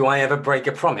 because do I ever break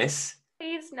a promise?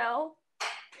 Please no.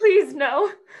 Please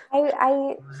no.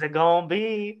 Who's it gonna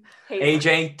be?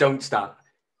 AJ, don't start.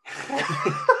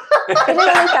 I just only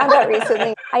found out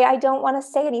recently. I don't want to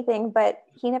say anything, but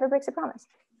he never breaks a promise.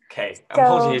 Okay, I'm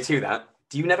holding you to that.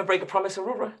 Do you never break a promise,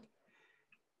 Aurora?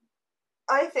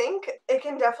 I think it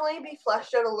can definitely be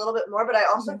fleshed out a little bit more, but I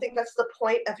also think that's the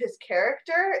point of his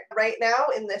character right now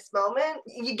in this moment.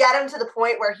 You get him to the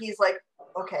point where he's like,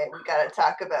 okay, we got to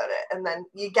talk about it. And then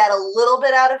you get a little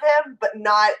bit out of him, but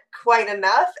not quite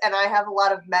enough. And I have a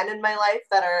lot of men in my life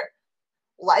that are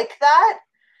like that.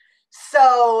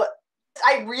 So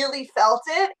I really felt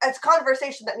it. It's a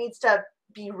conversation that needs to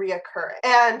be reoccurring.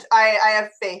 And I have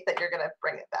faith that you're going to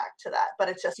bring it back to that. But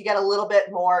it's just, you get a little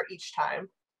bit more each time.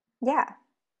 Yeah,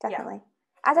 definitely.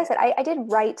 Yeah. As I said, I did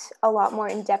write a lot more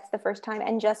in depth the first time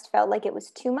and just felt like it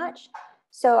was too much.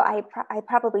 So I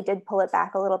probably did pull it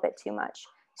back a little bit too much.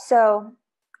 So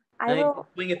I will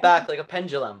swing it back like a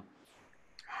pendulum.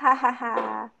 Ha ha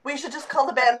ha. We should just call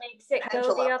the band makes it go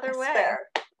the other way.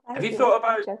 Have you thought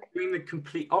about doing the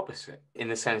complete opposite in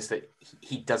the sense that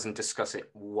he doesn't discuss it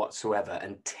whatsoever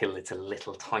until it's a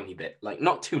little tiny bit, like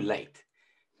not too late,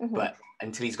 but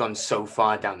until he's gone so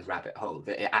far down the rabbit hole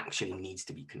that it actually needs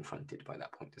to be confronted by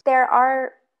that point? There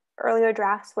are earlier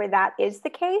drafts where that is the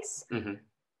case,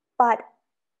 but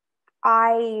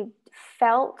I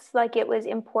felt like it was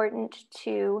important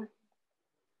to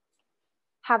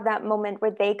have that moment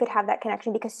where they could have that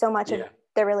connection because so much of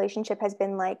their relationship has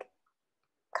been like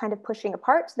kind of pushing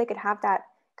apart, so they could have that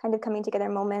kind of coming together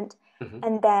moment,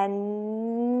 and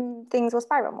then things will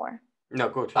spiral more. No,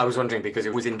 good. I was wondering because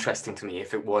it was interesting to me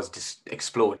if it was just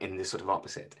explored in this sort of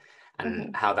opposite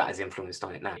and how that has influenced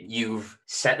on it now. You've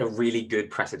set a really good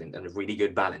precedent and a really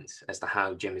good balance as to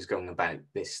how Jim is going about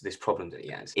this problem that he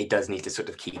has. It does need to sort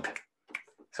of keep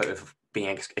sort of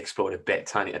being explored a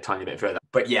tiny bit further.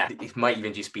 But yeah, it might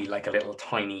even just be like a little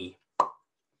tiny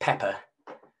pepper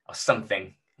or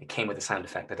something. It came with a sound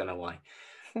effect. I don't know why.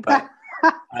 But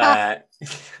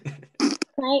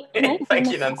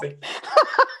thank you, Nancy.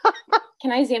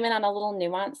 Can I zoom in on a little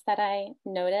nuance that I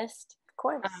noticed? Of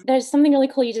course. There's something really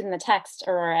cool you did in the text,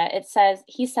 Aurora.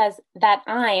 He says that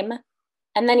and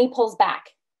then he pulls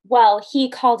back. Well, he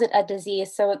called it a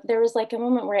disease. So there was like a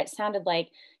moment where it sounded like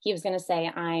he was going to say,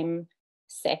 I'm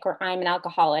sick or I'm an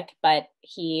alcoholic, but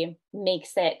he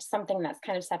makes it something that's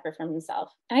kind of separate from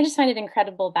himself. And I just find it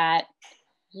incredible that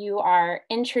you are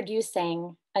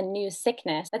introducing a new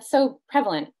sickness that's so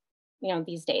prevalent,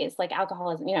 these days, like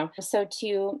alcoholism, so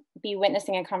to be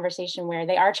witnessing a conversation where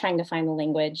they are trying to find the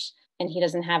language and he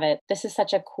doesn't have it. This is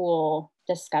such a cool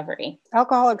discovery.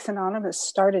 Alcoholics Anonymous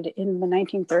started in the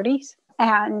 1930s,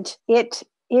 and it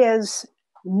is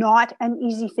not an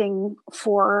easy thing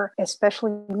for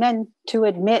especially men to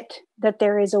admit that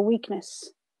there is a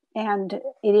weakness. And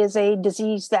it is a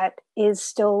disease that is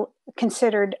still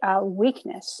considered a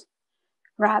weakness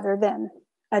rather than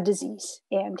a disease.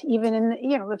 And even in the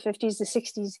 50s, the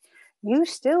 60s, you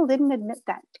still didn't admit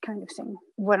that kind of thing.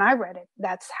 When I read it,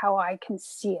 that's how I can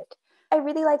see it. I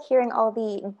really like hearing all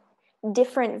the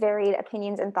different varied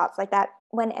opinions and thoughts like that.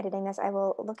 When editing this, I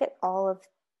will look at all of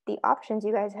the options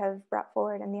you guys have brought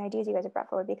forward and the ideas you guys have brought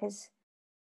forward, because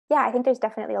I think there's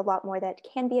definitely a lot more that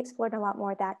can be explored and a lot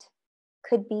more that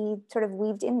could be sort of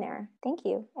weaved in there. Thank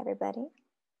you, everybody.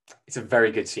 It's a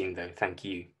very good scene, though. Thank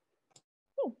you.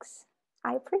 Thanks.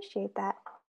 I appreciate that.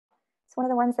 It's one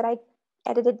of the ones that I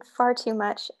edited far too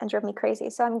much and drove me crazy,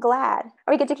 so I'm glad.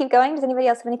 Are we good to keep going? Does anybody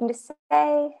else have anything to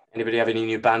say? Anybody have any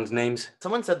new band names?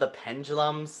 Someone said the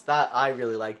pendulums. That I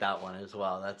really like that one as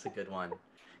well. That's a good one.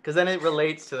 Because then it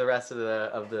relates to the rest of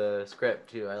the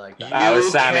script too. I like that.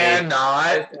 You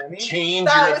cannot change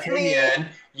your opinion.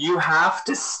 You have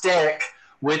to stick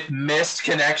with missed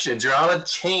connections. You're not going to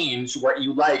change what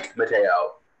you like,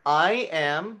 Mateo. I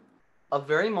am a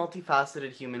very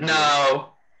multifaceted human being. No.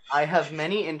 I have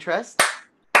many interests.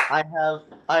 I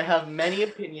have many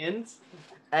opinions,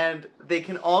 and they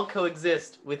can all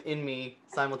coexist within me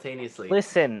simultaneously.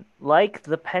 Listen, like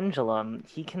the pendulum,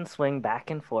 he can swing back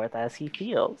and forth as he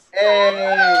feels.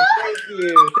 Hey, thank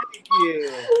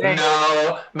you.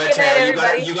 No,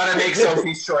 Mateo, you gotta make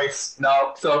Sophie's choice.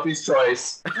 No, Sophie's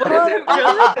choice.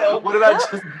 What about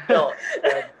just Bill?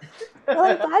 Well,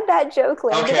 I'm glad that joke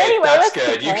landed. Okay, anyway, that's let's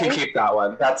good. keep You can going. keep that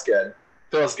one. That's good.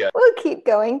 Feels good. We'll keep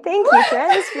going. Thank you,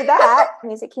 friends, for that.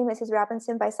 Music cue, Mrs.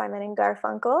 Robinson by Simon and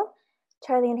Garfunkel.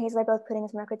 Charlie and Hazel are both putting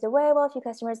some records away while a few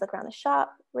customers look around the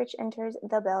shop. Rich enters,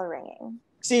 the bell ringing.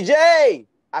 CJ,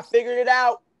 I figured it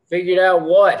out. Figured out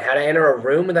what? How to enter a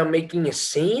room without making a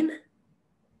scene?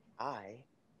 I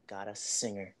got a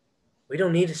singer. We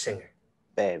don't need a singer.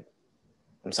 Babe,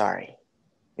 I'm sorry.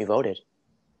 We voted.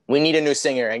 We need a new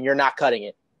singer, and you're not cutting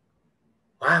it.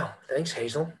 Wow, thanks,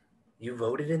 Hazel. You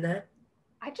voted in that?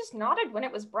 I just nodded when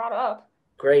it was brought up.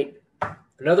 Great.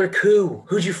 Another coup.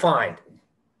 Who'd you find?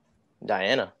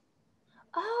 Diana.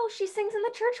 Oh, she sings in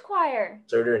the church choir.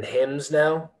 So they're doing hymns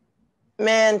now?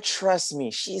 Man, trust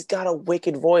me, she's got a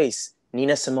wicked voice.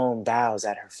 Nina Simone bows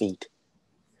at her feet.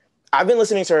 I've been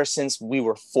listening to her since we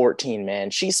were 14, man.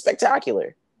 She's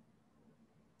spectacular.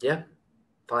 Yeah,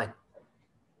 fine.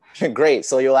 Great,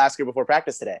 so you'll ask her before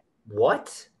practice today.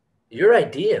 What? Your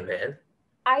idea, man.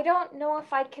 I don't know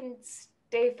if I can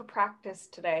stay for practice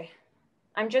today.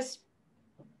 I'm just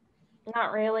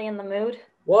not really in the mood.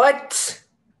 What?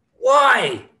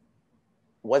 Why?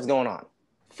 What's going on?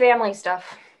 Family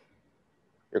stuff.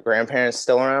 Your grandparents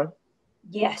still around?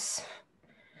 Yes.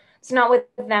 It's not with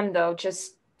them, though.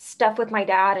 Just stuff with my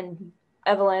dad and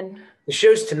Evelyn. The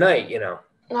show's tonight, you know.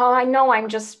 Oh, I know.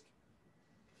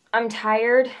 I'm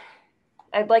tired.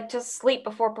 I'd like to sleep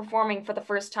before performing for the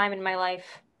first time in my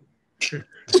life.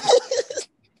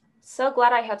 So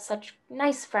glad I have such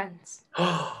nice friends.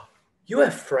 You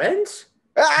have friends?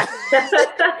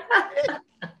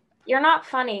 You're not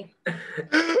funny.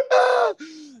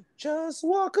 Just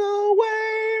walk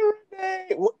away,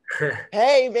 Renee.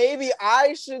 Hey, maybe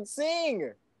I should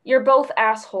sing. You're both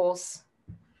assholes.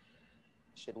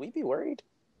 Should we be worried?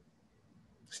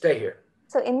 Stay here.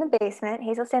 So in the basement,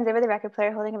 Hazel stands over the record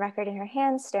player holding a record in her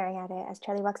hands, staring at it as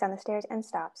Charlie walks down the stairs and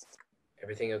stops.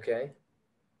 Everything okay?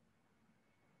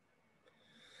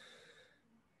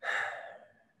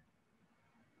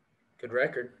 Good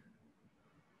record.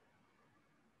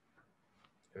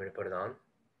 You want me to put it on?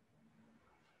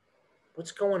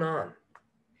 What's going on?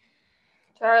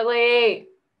 Charlie!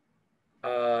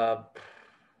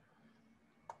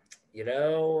 You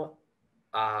know,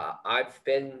 I've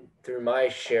been through my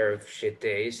share of shit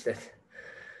days.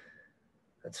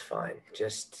 That's fine.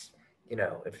 Just, you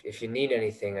know, if you need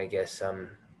anything, I guess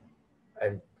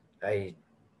I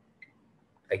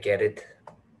get it.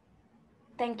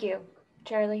 Thank you,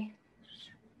 Charlie.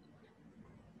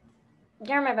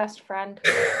 You're my best friend.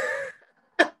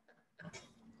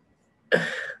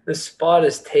 The spot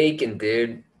is taken,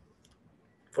 dude.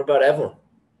 What about Evelyn?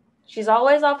 She's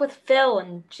always off with Phil,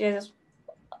 and she has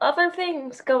other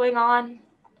things going on.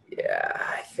 Yeah,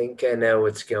 I think I know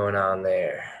what's going on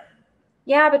there.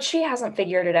 Yeah, but she hasn't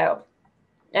figured it out.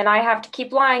 And I have to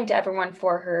keep lying to everyone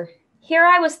for her. Here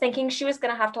I was thinking she was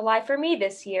going to have to lie for me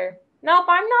this year. Nope,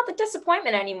 I'm not the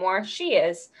disappointment anymore. She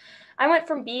is. I went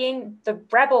from being the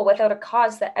rebel without a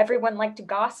cause that everyone liked to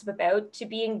gossip about to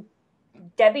being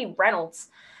Debbie Reynolds.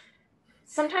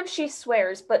 Sometimes she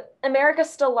swears, but America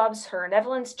still loves her, and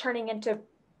Evelyn's turning into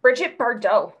Bridget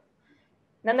Bardot.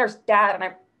 And then there's Dad, and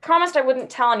I promised I wouldn't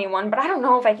tell anyone, but I don't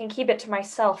know if I can keep it to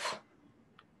myself.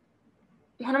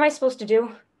 What am I supposed to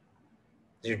do?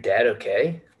 Is your dad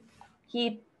okay?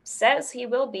 He says he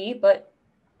will be, but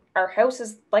our house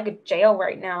is like a jail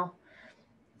right now.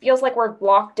 Feels like we're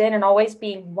locked in and always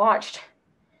being watched.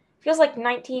 Feels like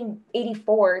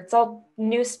 1984. It's all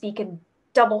newspeak and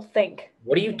double think.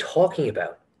 What are you talking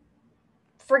about?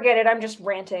 Forget it, I'm just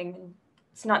ranting.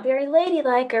 It's not very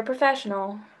ladylike or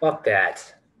professional. Fuck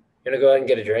that. You wanna go ahead and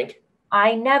get a drink?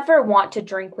 I never want to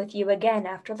drink with you again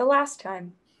after the last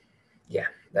time. Yeah,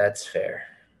 that's fair.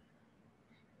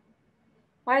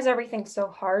 Why is everything so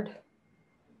hard?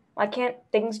 Why can't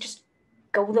things just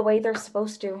go the way they're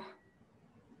supposed to?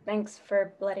 Thanks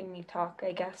for letting me talk,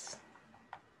 I guess.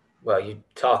 Well, you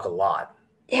talk a lot.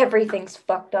 Everything's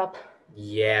fucked up.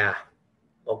 Yeah.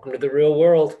 Welcome to the real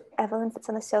world. Evelyn sits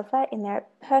on the sofa in their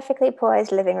perfectly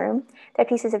poised living room. There are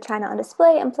pieces of china on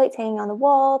display and plates hanging on the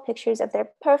wall. Pictures of their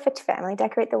perfect family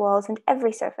decorate the walls and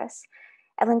every surface.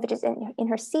 Evelyn fidgets in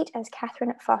her seat as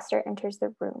Catherine Foster enters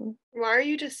the room. Why are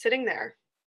you just sitting there?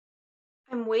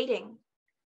 I'm waiting.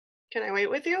 Can I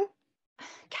wait with you?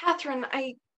 Catherine,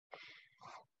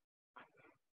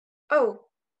 Oh,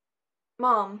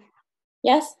 Mom.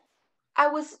 Yes? I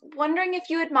was wondering if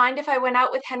you would mind if I went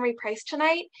out with Henry Price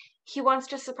tonight. He wants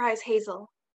to surprise Hazel.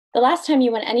 The last time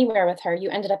you went anywhere with her, you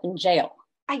ended up in jail.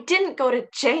 I didn't go to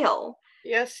jail.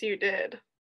 Yes, you did.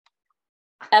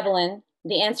 Evelyn,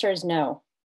 the answer is no.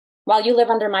 While you live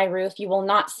under my roof, you will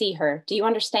not see her. Do you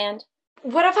understand?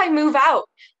 What if I move out?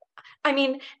 I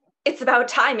mean, it's about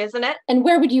time, isn't it? And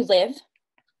where would you live?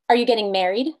 Are you getting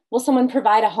married? Will someone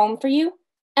provide a home for you?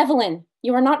 Evelyn,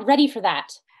 you are not ready for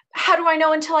that. How do I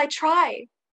know until I try?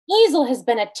 Hazel has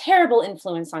been a terrible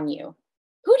influence on you.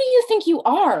 Who do you think you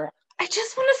are? I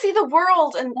just want to see the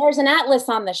world and... There's an atlas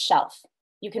on the shelf.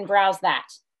 You can browse that.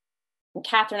 And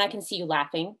Catherine, I can see you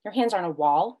laughing. Your hands are on a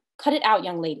wall. Cut it out,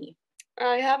 young lady.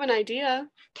 I have an idea.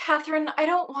 Catherine, I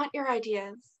don't want your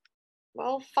ideas.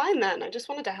 Well, fine then. I just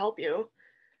wanted to help you.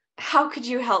 How could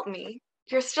you help me?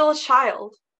 You're still a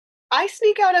child. I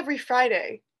sneak out every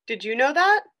Friday. Did you know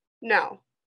that? No.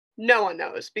 No one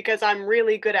knows, because I'm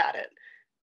really good at it.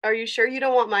 Are you sure you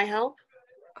don't want my help?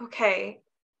 Okay,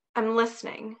 I'm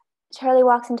listening. Charlie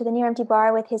walks into the near empty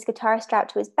bar with his guitar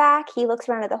strapped to his back. He looks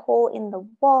around at the hole in the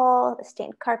wall, the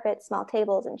stained carpet, small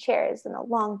tables and chairs in the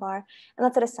long bar, and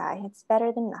lets out a sigh. It's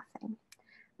better than nothing.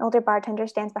 An older bartender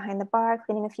stands behind the bar,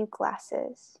 cleaning a few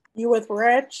glasses. You with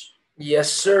Rich?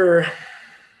 Yes, sir.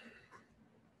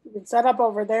 You can set up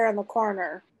over there in the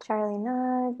corner. Charlie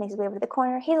nods, makes his way over to the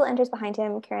corner. Hazel enters behind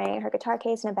him, carrying her guitar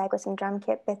case and a bag with some drum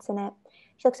kit bits in it.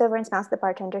 She looks over and smiles at the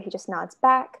bartender, who just nods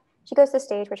back. She goes to the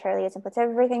stage where Charlie is and puts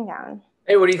everything down.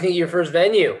 Hey, what do you think of your first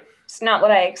venue? It's not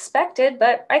what I expected,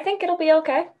 but I think it'll be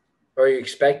okay. What are you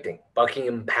expecting?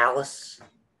 Buckingham Palace?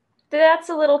 That's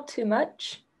a little too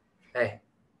much. Hey,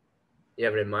 you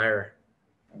have an admirer?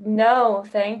 No,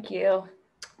 thank you.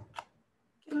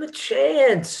 Give him a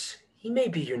chance. He may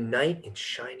be your knight in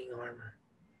shining armor.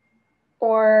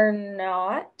 Or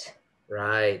not.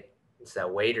 Right. It's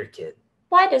that waiter kid.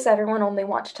 Why does everyone only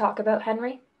want to talk about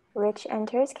Henry? Rich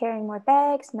enters, carrying more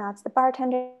bags, nods to the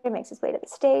bartender, makes his way to the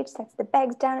stage, sets the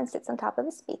bags down, and sits on top of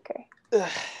a speaker.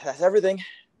 That's everything.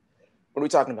 What are we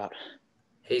talking about?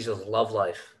 Hazel's love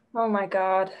life. Oh my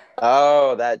God.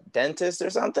 Oh, that dentist or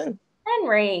something?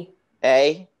 Henry.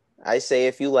 Hey, I say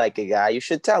if you like a guy, you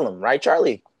should tell him, right,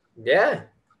 Charlie? Yeah.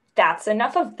 That's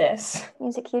enough of this.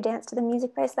 Music cue, dance to the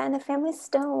music by Sly and the Family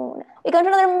Stone. We go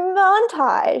into another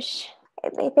montage.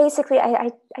 Basically,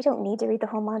 I don't need to read the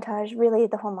whole montage. Really,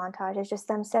 the whole montage is just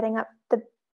them setting up the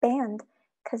band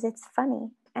because it's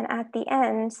funny. And at the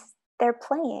end, they're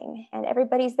playing and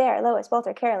everybody's there. Lois,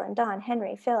 Walter, Carolyn, Dawn,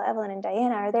 Henry, Phil, Evelyn, and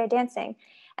Diana are there dancing.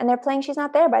 And they're playing She's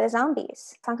Not There by the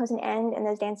Zombies. The song comes to an end and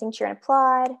there's dancing, cheer, and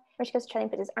applaud. Rich goes to Charlie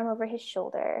and puts his arm over his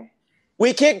shoulder.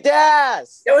 We kicked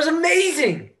ass! It was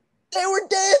amazing! They were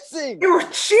dancing! You were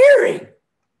cheering!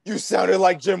 You sounded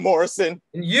like Jim Morrison.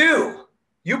 And you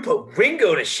put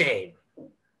Ringo to shame.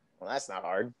 Well, that's not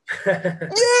hard.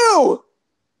 You!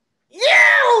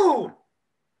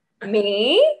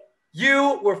 Me?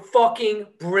 You were fucking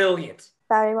brilliant.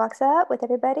 Valerie walks up with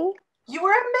everybody. You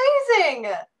were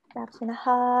amazing! Wraps her in a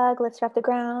hug, lifts her off the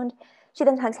ground. She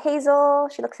then hugs Hazel.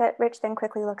 She looks at Rich, then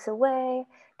quickly looks away.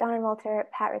 Dawn and Walter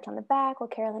pat Rich on the back while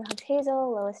Carolyn hugs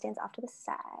Hazel. Lois stands off to the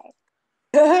side.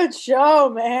 Good show,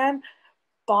 man.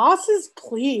 Bosses,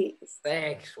 please.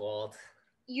 Thanks, Walt.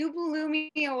 You blew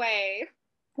me away.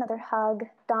 Another hug.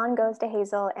 Dawn goes to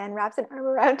Hazel and wraps an arm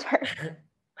around her.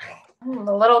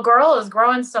 The little girl is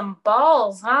growing some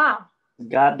balls, huh?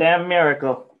 Goddamn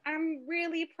miracle. I'm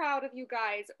really proud of you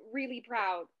guys. Really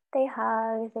proud. They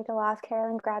hug, they go off.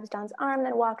 Carolyn grabs Dawn's arm,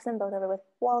 then walks them both over with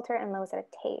Walter and Lois at a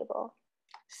table.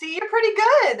 See, you're pretty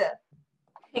good.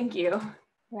 Thank you.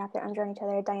 They wrap their arms around each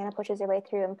other. Diana pushes her way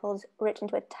through and pulls Rich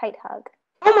into a tight hug.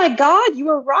 Oh my God, you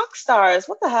are rock stars.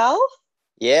 What the hell?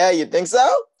 Yeah, you think so?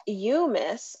 You,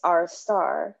 miss, are a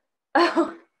star.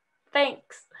 Oh,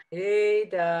 thanks. Hey,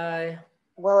 Di.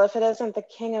 Well, if it isn't the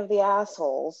king of the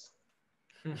assholes.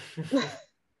 Do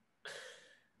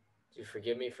you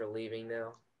forgive me for leaving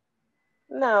now?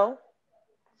 No,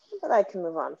 but I can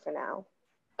move on for now.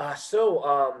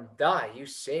 Di, you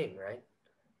sing, right?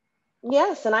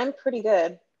 Yes, and I'm pretty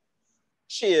good.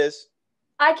 She is.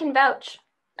 I can vouch.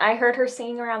 I heard her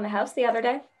singing around the house the other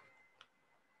day.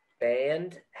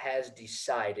 Band has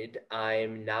decided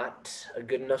I'm not a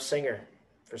good enough singer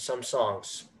for some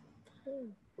songs.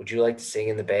 Would you like to sing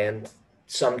in the band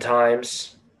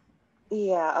sometimes?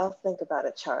 Yeah, I'll think about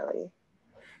it, Charlie.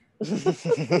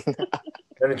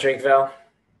 Want a drink, Val?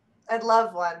 I'd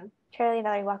love one. Charlie and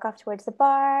Valerie walk off towards the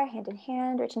bar, hand in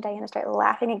hand. Rich and Diana start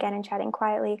laughing again and chatting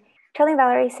quietly. Charlie and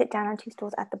Valerie sit down on 2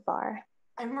 stools at the bar.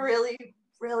 I'm really,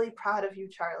 really proud of you,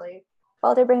 Charlie.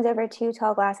 Walter brings over 2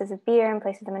 tall glasses of beer and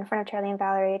places them in front of Charlie and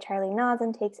Valerie. Charlie nods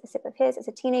and takes a sip of his as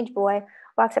a teenage boy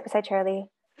walks up beside Charlie.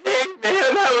 Man,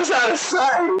 that was out of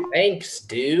sight. Thanks,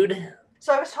 dude.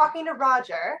 So I was talking to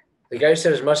Roger. The guy who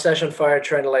set his mustache on fire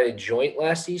trying to light a joint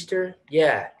last Easter?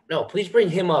 Yeah. No, please bring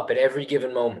him up at every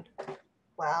given moment.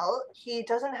 Well, he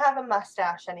doesn't have a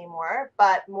mustache anymore,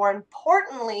 but more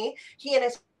importantly, he and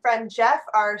his friend Jeff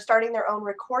are starting their own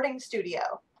recording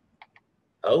studio.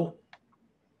 Oh?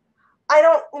 I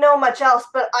don't know much else,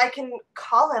 but I can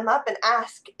call him up and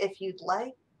ask if you'd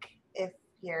like, if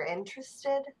you're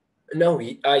interested. No,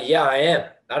 yeah, I am.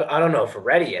 I don't know if we're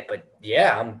ready yet, but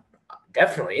yeah, I'm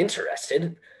definitely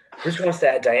interested. Rich wants to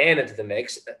add Diana to the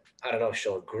mix. I don't know if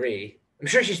she'll agree. I'm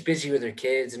sure she's busy with her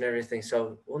kids and everything,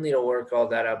 so we'll need to work all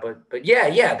that out. But yeah,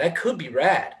 that could be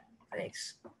rad.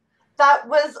 Thanks. That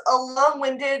was a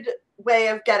long-winded way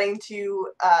of getting to,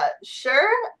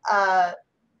 sure. I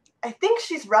think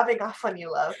she's rubbing off on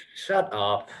you, love. Shut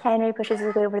up. Henry pushes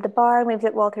his way over to the bar and waves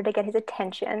at Walter to get his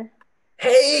attention.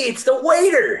 Hey, it's the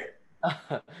waiter!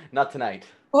 Not tonight.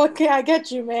 Okay, I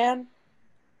get you, man.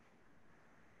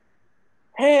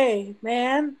 Hey,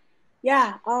 man.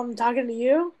 Yeah, I'm talking to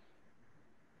you.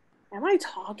 Am I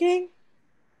talking?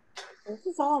 This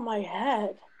is all in my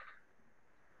head.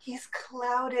 He's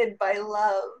clouded by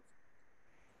love.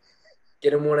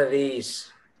 Get him one of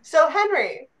these. So,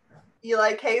 Henry, you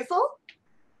like Hazel?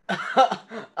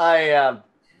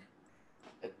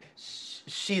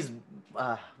 She's,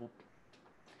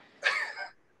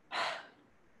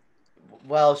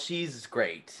 well, she's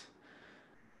great.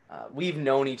 We've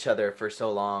known each other for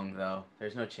so long, though.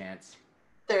 There's no chance.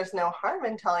 There's no harm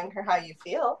in telling her how you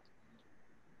feel.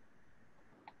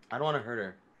 I don't want to hurt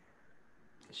her.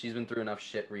 She's been through enough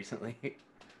shit recently.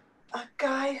 A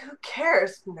guy who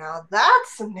cares. Now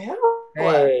that's new.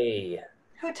 Hey.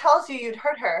 Who tells you you'd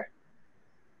hurt her?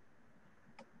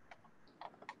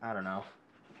 I don't know.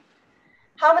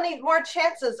 How many more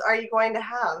chances are you going to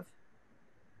have?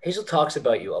 Hazel talks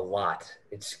about you a lot.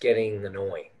 It's getting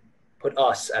annoying. Put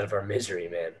us out of our misery,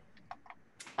 man.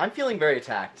 I'm feeling very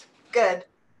attacked. Good.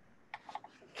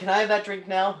 Can I have that drink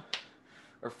now?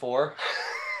 Or 4?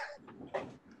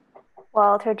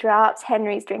 Walter drops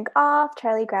Henry's drink off.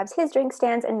 Charlie grabs his drink,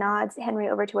 stands, and nods Henry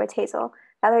over towards Hazel.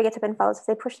 Valerie gets up and follows as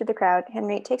they push through the crowd.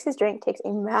 Henry takes his drink, takes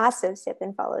a massive sip,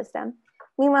 and follows them.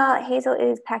 Meanwhile, Hazel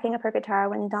is packing up her guitar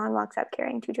when Dawn walks up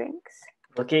carrying 2 drinks.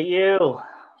 Look at you.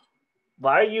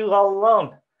 Why are you all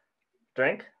alone?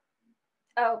 Drink?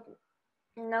 Oh,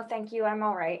 no thank you. I'm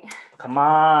all right. Come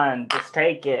on, just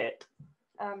take it.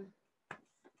 All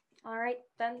right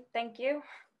then. Thank you.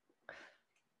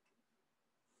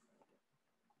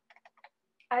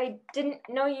 I didn't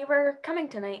know you were coming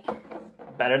tonight.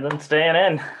 Better than staying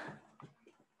in.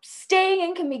 Staying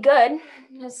in can be good,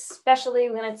 especially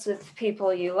when it's with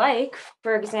people you like.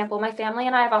 For example, my family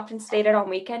and I have often stayed in on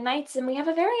weekend nights, and we have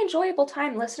a very enjoyable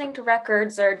time listening to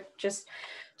records or just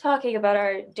talking about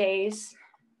our days.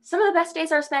 Some of the best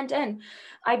days are spent in,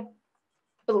 I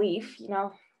believe,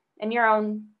 in your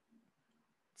own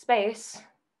space.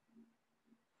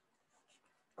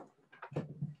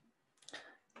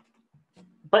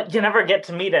 But you never get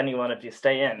to meet anyone if you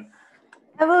stay in.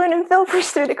 Evelyn and Phil push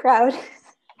through the crowd.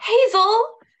 Hazel!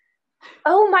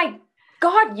 Oh my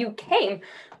God, you came.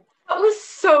 That was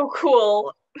so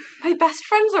cool. My best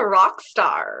friend's a rock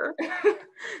star.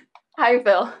 Hi,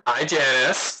 Phil. Hi,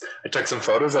 Janice. I took some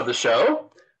photos of the show.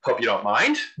 Hope you don't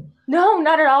mind. No,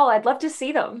 not at all. I'd love to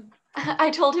see them. I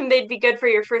told him they'd be good for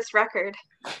your first record.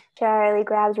 Charlie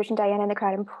grabs Rich and Diana in the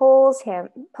crowd and pulls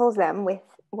them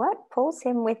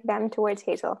with them towards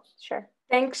Hazel. Sure.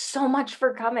 Thanks so much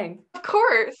for coming. Of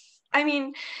course. I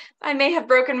mean, I may have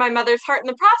broken my mother's heart in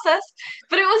the process,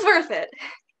 but it was worth it.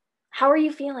 How are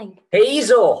you feeling?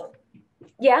 Hazel!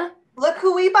 Yeah? Look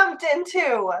who we bumped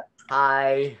into.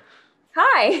 Hi.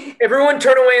 Hi. Everyone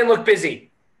turn away and look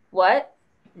busy. What?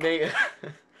 May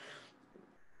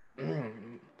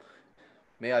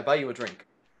I buy you a drink?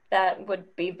 That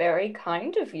would be very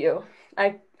kind of you.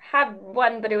 I had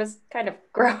one, but it was kind of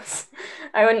gross.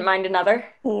 I wouldn't mind another.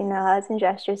 He nods and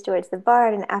gestures towards the bar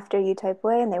and after you type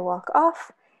away and they walk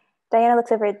off. Diana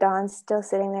looks over at Don, still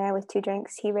sitting there with 2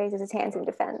 drinks. He raises his hands in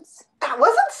defense. That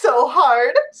wasn't so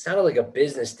hard. Sounded like a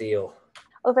business deal.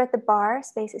 Over at the bar,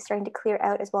 space is starting to clear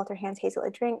out as Walter hands Hazel a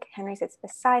drink. Henry sits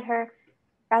beside her.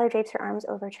 Riley drapes her arms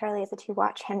over Charlie as the two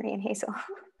watch Henry and Hazel.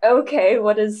 Okay,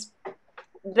 what is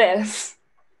this?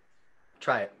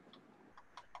 Try it.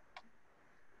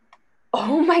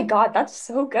 Oh my god, that's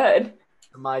so good.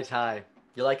 Mai Tai.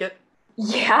 You like it?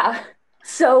 Yeah.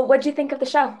 So, what'd you think of the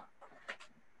show?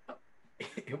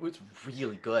 It was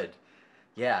really good.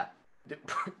 Yeah.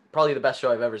 Probably the best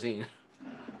show I've ever seen.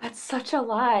 That's such a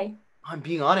lie. I'm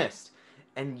being honest.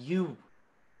 And you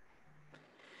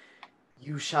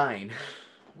shine.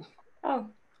 Oh.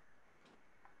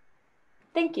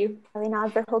 Thank you. Riley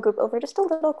nods the whole group over just a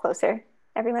little closer.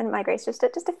 Everyone migrates just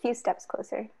a few steps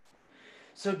closer.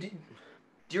 So, do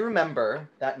you remember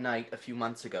that night a few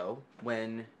months ago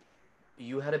when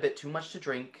you had a bit too much to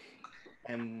drink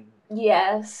and...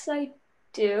 Yes, I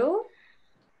do.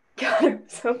 God, I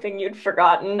was hoping you'd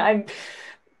forgotten. I'm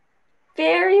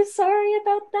very sorry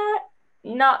about that.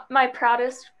 Not my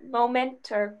proudest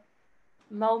moment or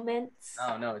moments.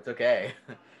 Oh, no, it's okay.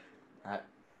 I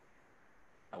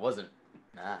wasn't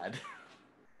mad.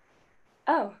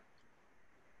 Oh.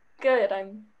 Good,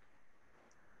 I'm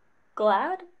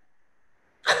glad.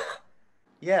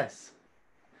 Yes.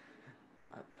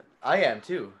 I am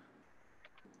too.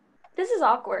 This is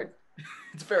awkward,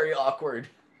 It's very awkward.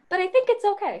 but I think it's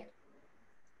okay.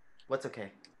 What's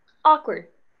okay? Awkward.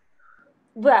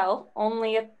 Well,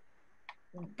 only if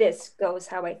this goes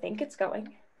how I think it's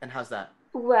going. And how's that?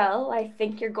 Well, I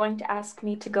think you're going to ask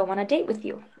me to go on a date with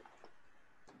you.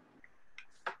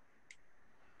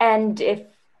 And if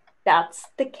that's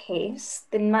the case,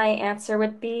 then my answer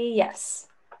would be yes.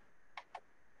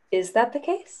 Is that the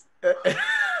case?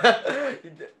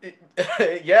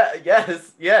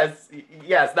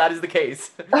 Yes, that is the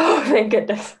case. Oh, thank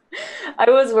goodness. I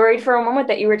was worried for a moment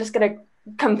that you were just gonna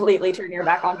completely turn your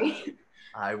back on me.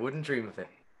 I wouldn't dream of it.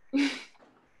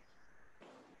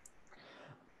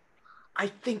 I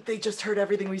think they just heard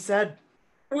everything we said.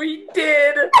 We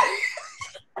did!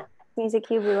 Music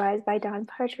cue Blue Eyes by Don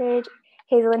Partridge.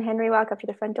 Hazel and Henry walk up to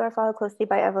the front door, followed closely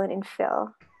by Evelyn and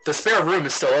Phil. The spare room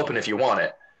is still open if you want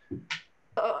it.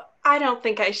 I don't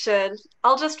think I should.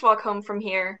 I'll just walk home from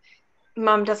here.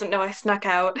 Mom doesn't know I snuck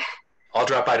out. I'll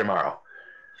drop by tomorrow.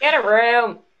 Get a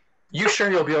room. You sure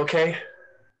you'll be okay?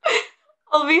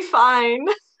 I'll be fine.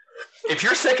 If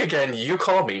you're sick again, you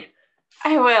call me.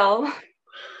 I will.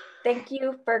 Thank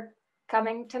you for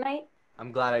coming tonight.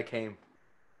 I'm glad I came.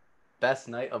 Best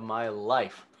night of my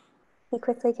life. He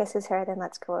quickly kisses her, then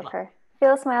lets go of her.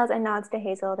 Phil smiles and nods to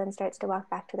Hazel, then starts to walk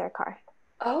back to their car.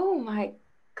 Oh my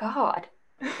god.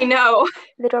 I know.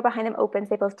 The door behind them opens,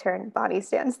 they both turn. Bonnie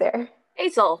stands there.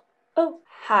 Hazel. Oh,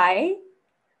 hi.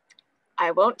 I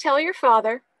won't tell your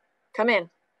father. Come in.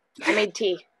 I made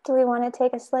tea. Do we want to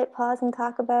take a slight pause and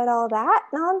talk about all that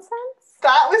nonsense?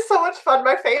 That was so much fun.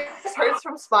 My face hurts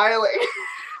from smiling.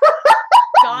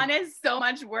 Dawn is so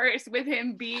much worse with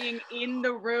him being in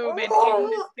the room and in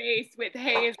the space with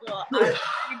Hazel. I'm going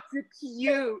to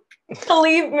puke.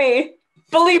 Believe me,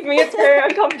 it's very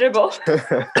uncomfortable.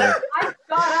 I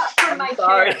got up from my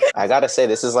chair. I gotta say,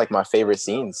 this is like my favorite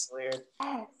scenes.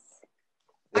 Yes.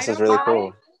 This is really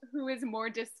cool. Who is more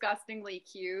disgustingly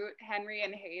cute, Henry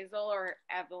and Hazel or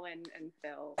Evelyn and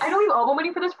Phil? I know we've all been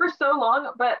waiting for this for so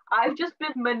long, but I've just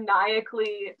been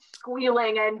maniacally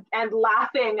squealing and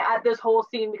laughing at this whole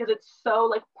scene because it's so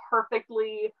like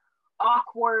perfectly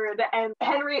awkward. And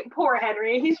Henry, poor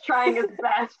Henry, he's trying his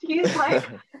best. He's like,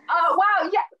 wow,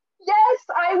 yeah, yes,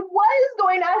 I was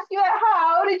going to ask you that.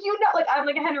 How did you know? Like, I'm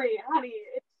like, Henry, honey,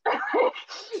 it's like,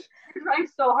 you're trying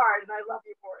so hard, and I love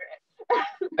you for it.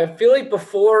 I feel like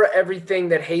before everything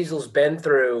that Hazel's been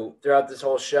through throughout this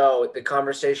whole show, the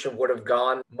conversation would have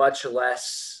gone much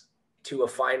less to a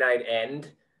finite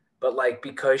end. But like,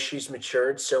 because she's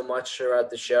matured so much throughout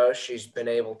the show, she's been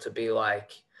able to be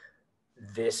like,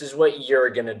 this is what you're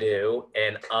gonna do,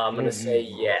 and I'm gonna say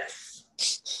yes.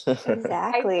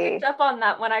 Exactly. I picked up on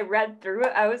that when I read through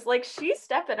it. I was like, she's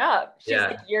stepping up. She's Yeah.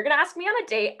 like, you're gonna ask me on a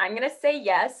date, I'm gonna say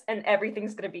yes, and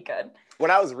everything's gonna be good.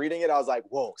 When I was reading it, I was like,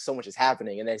 whoa, so much is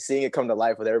happening. And then seeing it come to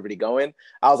life with everybody going,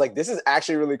 I was like, this is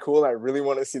actually really cool. I really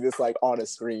want to see this like on a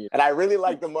screen. And I really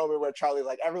like the moment where Charlie's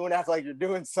like, everyone acts like you're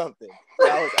doing something.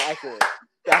 That was accurate.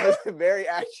 That was very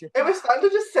accurate. It was fun to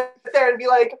just sit there and be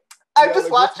like, I'm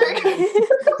just watching.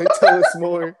 Tell us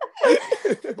more.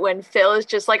 When Phil is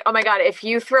just like, oh my God, if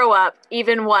you throw up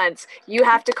even once, you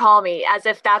have to call me, as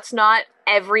if that's not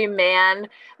every man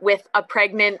with a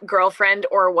pregnant girlfriend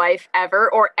or wife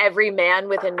ever, or every man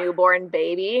with a newborn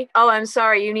baby. Oh, I'm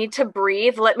sorry, you need to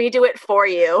breathe. Let me do it for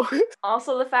you.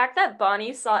 Also, the fact that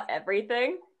Bonnie saw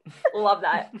everything, love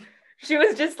that. She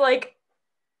was just like,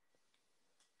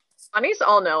 Bonnie's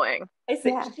all-knowing. I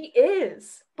said, she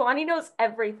is. Bonnie knows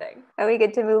everything. Are we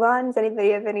good to move on? Does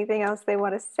anybody have anything else they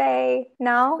want to say?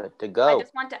 No? Good to go. I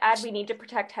just want to add, we need to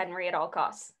protect Henry at all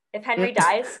costs. If Henry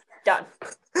dies, done.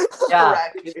 Yeah,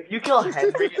 if you kill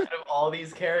Henry out of all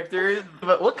these characters,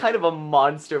 but what kind of a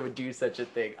monster would do such a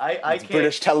thing? I It's can't.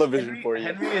 British television for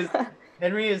you.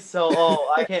 Henry is so.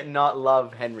 Oh, I can't not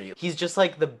love Henry. He's just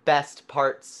like the best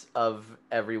parts of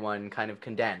everyone, kind of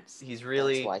condensed. He's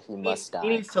really. That's why he must die. He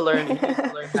needs to learn. He needs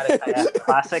to learn how to. Yeah,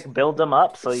 classic build them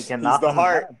up so you can He's knock the them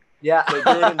heart. down. Yeah. They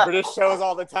do it in British shows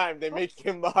all the time. They make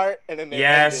him the heart and then they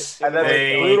Yes, end it in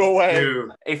they a brutal way.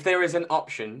 do. If there is an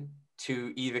option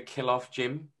to either kill off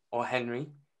Jim or Henry,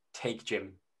 take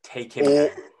Jim. Take him. Oh,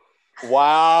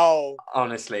 wow.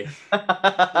 Honestly.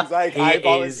 He's like, He I is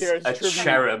volunteer as a tribute.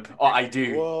 cherub. Or I do.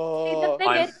 See, the Whoa.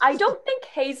 thing is, I don't think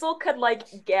Hazel could,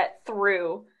 like, get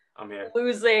through I'm here.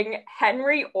 losing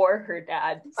Henry or her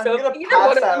dad. I'm So gonna if either pass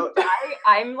one of them out.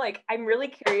 die, I'm really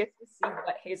curious to see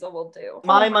what Hazel will do.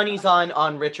 My money's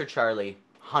on Rich or Charlie,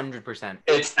 100%.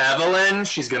 It's Evelyn.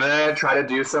 She's gonna try to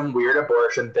do some weird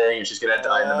abortion thing, and she's gonna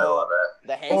die in the middle of it.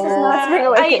 This is not Spring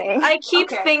Awakening. I keep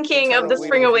thinking of the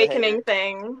Spring Awakening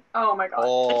thing. Oh my god.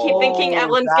 I keep thinking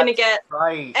Evelyn's gonna get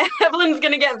right. Evelyn's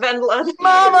gonna get Venla.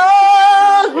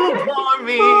 Mama, who bore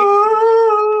me?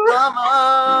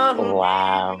 Mama.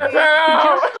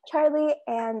 Wow. Charlie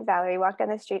and Valerie walk down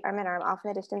the street arm in arm off in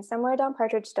the distance somewhere Don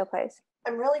Partridge still plays.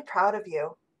 I'm really proud of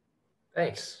you.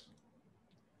 Thanks.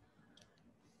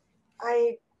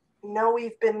 I know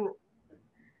we've been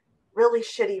really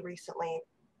shitty recently,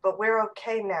 but we're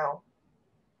okay now,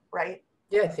 right?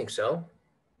 Yeah, I think so.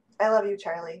 I love you,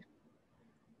 Charlie.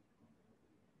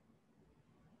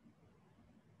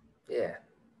 Yeah.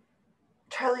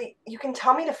 Charlie, you can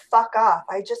tell me to fuck off.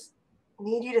 I just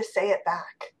need you to say it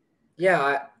back.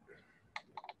 Yeah,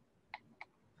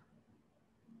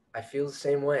 I feel the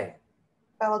same way.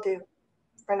 That'll do.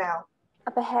 For now.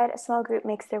 Up ahead, a small group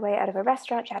makes their way out of a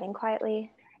restaurant, chatting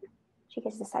quietly. She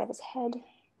kisses the side of his head.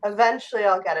 Eventually,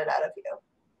 I'll get it out of you.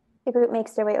 The group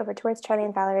makes their way over towards Charlie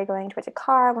and Valerie, going towards a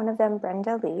car. One of them,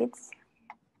 Brenda, leads.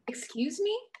 Excuse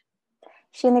me?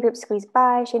 She and the group squeeze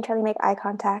by. She and Charlie make eye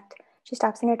contact. She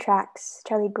stops in her tracks.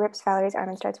 Charlie grips Valerie's arm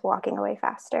and starts walking away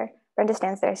faster. Brenda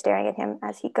stands there staring at him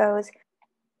as he goes.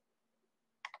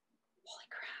 Holy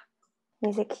crap.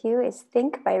 Music cue is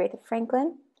Think by Aretha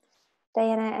Franklin.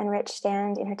 Diana and Rich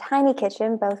stand in her tiny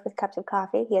kitchen, both with cups of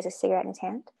coffee. He has a cigarette in his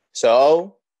hand.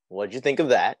 So, what'd you think of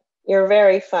that? You're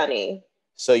very funny.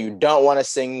 So you don't want to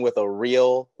sing with a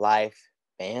real life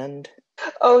band?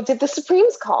 Oh, did the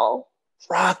Supremes call?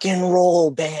 Rock and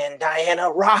roll band, Diana.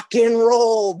 Rock and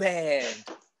roll band.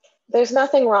 There's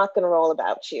nothing rock and roll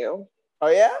about you. Oh,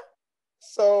 yeah?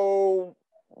 So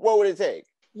what would it take?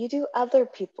 You do other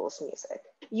people's music.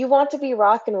 You want to be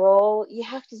rock and roll, you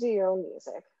have to do your own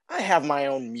music. I have my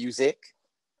own music.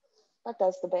 That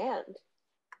does the band.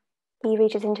 He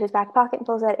reaches into his back pocket and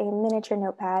pulls out a miniature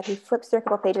notepad. He flips through a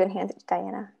couple pages and hands it to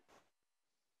Diana.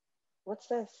 What's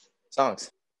this?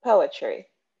 Songs. Poetry.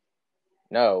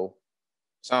 No.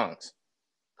 Songs.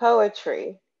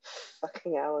 Poetry.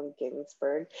 Fucking Allen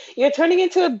Ginsberg. You're turning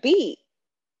into a beat.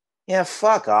 Yeah,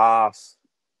 fuck off.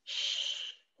 Shh.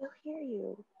 They'll hear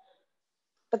you.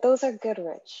 But those are good,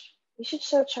 Rich. You should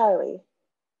show Charlie.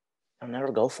 I'll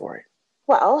never go for it.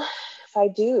 Well, if I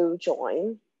do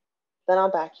join, then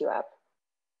I'll back you up.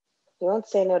 You won't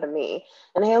say no to me.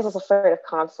 And Hazel's afraid of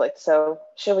conflict, so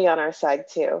she'll be on our side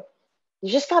too.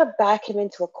 You just gotta back him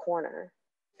into a corner.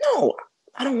 No,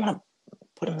 I don't want to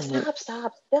put him in the...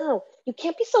 Stop. No, you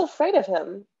can't be so afraid of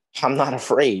him. I'm not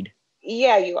afraid.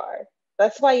 Yeah, you are.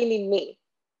 That's why you need me.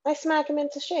 I smack him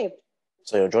into shape.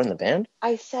 So you'll join the band?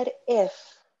 I said if.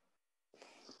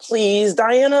 Please,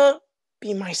 Diana,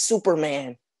 be my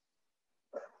Superman.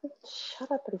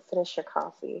 Shut up and finish your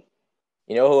coffee.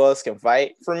 You know who else can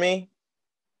fight for me?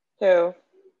 Who?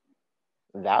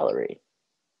 Valerie.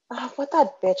 Oh, what'd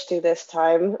that bitch do this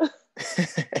time?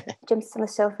 Jim sits on the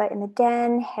sofa in the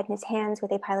den, head in his hands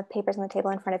with a pile of papers on the table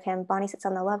in front of him. Bonnie sits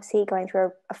on the love seat, going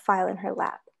through a file in her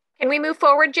lap. Can we move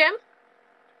forward, Jim?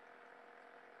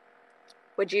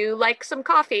 Would you like some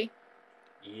coffee?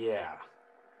 Yeah.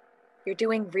 You're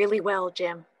doing really well,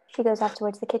 Jim. She goes off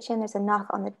towards the kitchen. There's a knock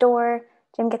on the door.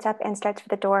 Jim gets up and starts for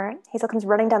the door. Hazel comes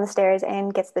running down the stairs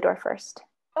and gets the door first.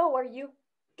 Oh, are you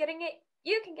getting it?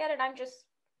 You can get it. I'm just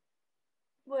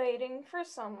waiting for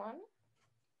someone.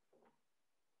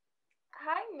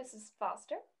 Hi, Mrs.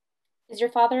 Foster. Is your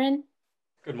father in?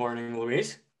 Good morning,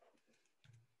 Louise.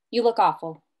 You look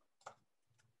awful.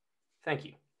 Thank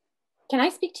you. Can I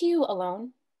speak to you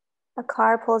alone? A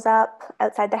car pulls up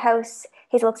outside the house.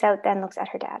 Hazel looks out, then looks at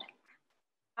her dad.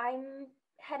 I'm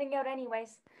heading out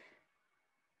anyways.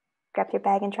 Grabs your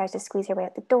bag and tries to squeeze her way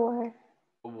out the door.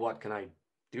 What can I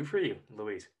do for you,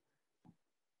 Louise?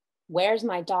 Where's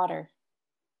my daughter?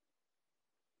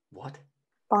 What?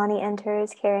 Bonnie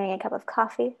enters carrying a cup of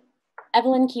coffee.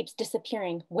 Evelyn keeps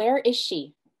disappearing. Where is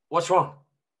she? What's wrong?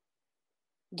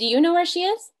 Do you know where she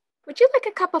is? Would you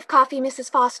like a cup of coffee, Mrs.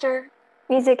 Foster?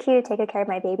 Music cue, Take Good Care of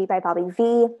My Baby by Bobby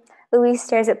V. Louise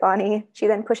stares at Bonnie. She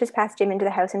then pushes past Jim into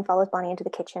the house and follows Bonnie into the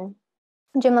kitchen.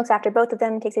 Jim looks after both of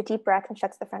them, takes a deep breath, and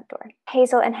shuts the front door.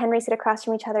 Hazel and Henry sit across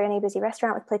from each other in a busy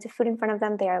restaurant with plates of food in front of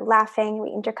them. They are laughing.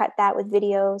 We intercut that with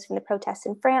videos from the protests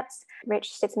in France.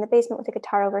 Rich sits in the basement with a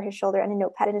guitar over his shoulder and a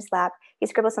notepad in his lap. He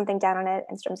scribbles something down on it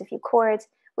and strums a few chords.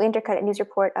 We intercut a news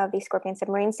report of the Scorpion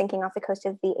submarine sinking off the coast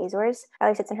of the Azores.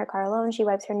 Valerie sits in her car alone. She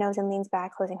wipes her nose and leans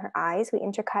back, closing her eyes. We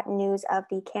intercut news of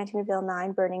the Cantonville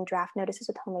 9 burning draft notices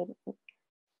with homemade... I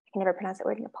can never pronounce that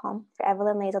word, napalm.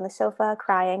 Evelyn lays on the sofa,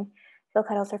 crying. Phil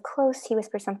cuddles her close. He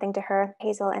whispers something to her.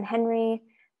 Hazel and Henry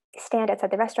stand outside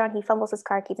the restaurant. He fumbles his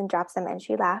car keys and drops them, and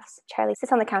she laughs. Charlie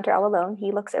sits on the counter all alone. He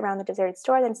looks around the deserted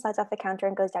store, then slides off the counter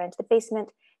and goes down into the basement.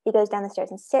 He goes down the stairs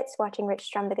and sits, watching Rich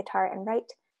strum the guitar and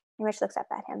write. And Rich looks up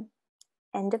at him.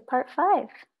 End of part 5.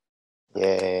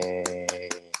 Yay.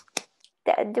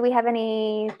 Do we have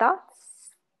any thoughts?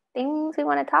 Things we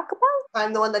want to talk about?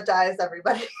 I'm the one that dies,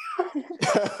 everybody.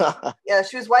 Yeah,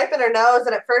 she was wiping her nose,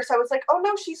 and at first I was like, oh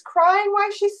no, she's crying. Why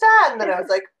is she sad? And then I was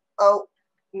like, oh,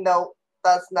 no,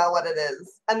 that's not what it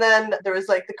is. And then there was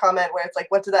like the comment where it's like,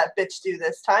 what did that bitch do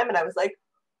this time? And I was like,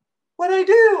 what'd I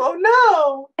do?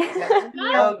 Oh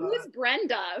no. Who's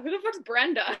Brenda? Who the fuck's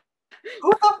Brenda?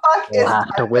 Who the fuck We'll is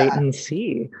have to wait and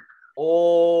see.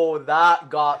 Oh, that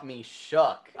got me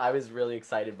shook. I was really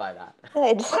excited by that.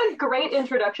 Good. What a great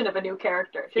introduction of a new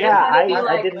character. She Yeah, just had to be I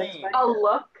like didn't expect a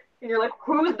look, and you're like,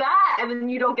 who's that? And then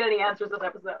you don't get any answers this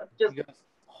episode. Just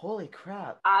holy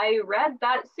crap. I read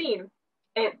that scene.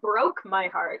 It broke my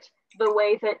heart. The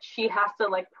way that she has to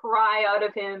like pry out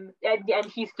of him, and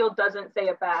he still doesn't say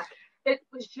it back. It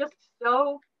was just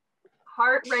so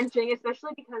heart-wrenching,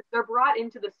 especially because they're brought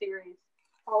into the series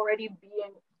already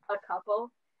being a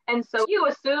couple. And so you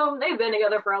assume they've been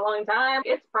together for a long time.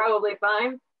 It's probably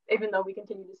fine, even though we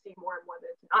continue to see more and more that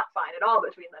it's not fine at all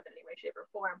between them in any way, shape, or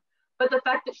form. But the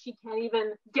fact that she can't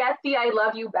even get the I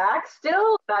love you back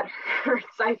still, that hurts.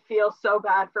 I feel so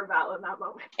bad for Val in that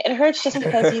moment. It hurts just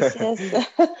because he's this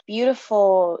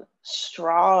beautiful,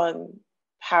 strong,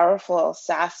 powerful,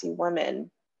 sassy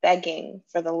woman begging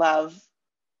for the love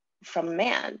from a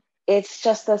man. It's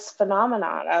just this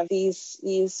phenomenon of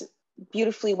these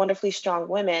beautifully, wonderfully strong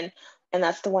women, and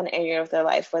that's the one area of their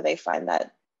life where they find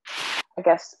that, I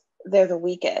guess, they're the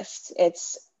weakest.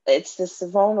 It's this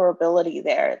vulnerability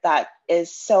there that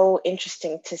is so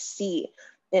interesting to see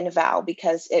in Val,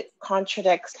 because it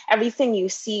contradicts everything you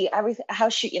see, how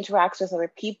she interacts with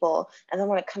other people. And then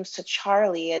when it comes to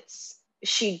Charlie,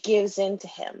 she gives in to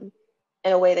him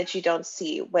in a way that you don't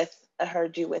see with her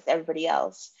do with everybody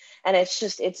else. And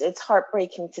it's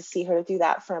heartbreaking to see her do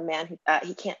that for a man who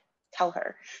he can't tell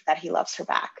her that he loves her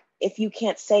back. If you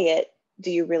can't say it, do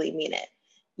you really mean it?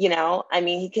 You know, I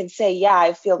mean, he can say, yeah,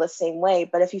 I feel the same way.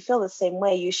 But if you feel the same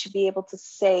way, you should be able to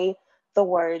say the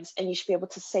words, and you should be able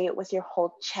to say it with your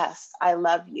whole chest. I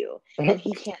love you. And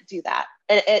he can't do that.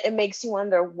 And it makes you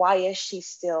wonder, why is she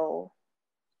still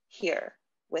here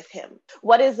with him?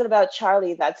 What is it about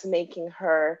Charlie that's making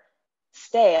her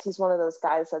stay? He's one of those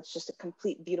guys that's just a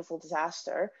complete beautiful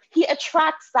disaster. He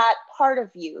attracts that part of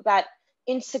you, that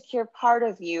insecure part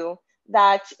of you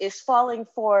that is falling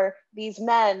for these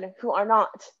men who are not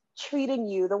treating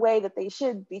you the way that they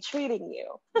should be treating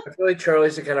you. I feel like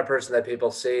Charlie's the kind of person that people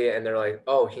see and they're like,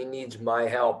 oh, he needs my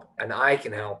help and I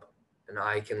can help and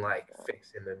I can like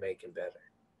fix him and make him better.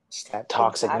 It's that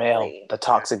toxic male. The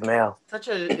toxic male. It's such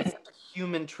a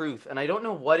human truth, and I don't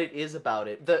know what it is about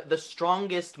it. The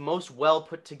strongest, most well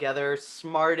put together,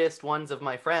 smartest ones of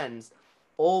my friends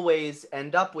always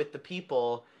end up with the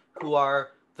people who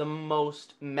are the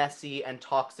most messy and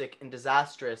toxic and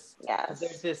disastrous. Yes.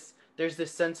 There's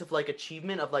this sense of like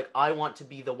achievement of like, I want to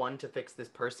be the one to fix this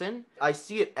person. I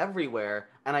see it everywhere,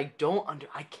 and I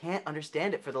can't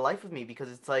understand it for the life of me,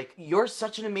 because it's like, you're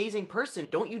such an amazing person.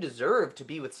 Don't you deserve to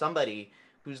be with somebody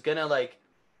who's gonna like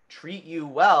treat you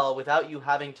well without you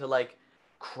having to like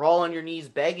crawl on your knees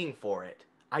begging for it?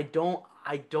 I don't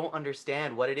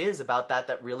understand what it is about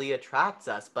that really attracts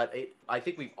us, but I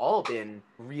think we've all been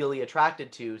really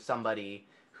attracted to somebody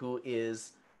who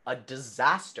is a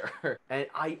disaster. And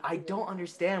I don't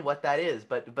understand what that is,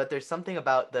 but there's something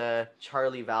about the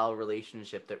Charlie Val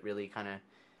relationship that really kind of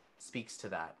speaks to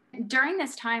that. During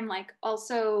this time, like,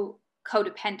 also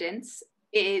codependence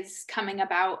is coming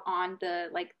about on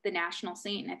the national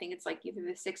scene. I think it's like either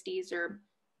the 60s or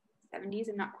 70s,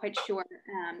 I'm not quite sure.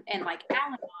 And like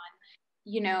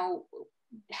Al-Anon,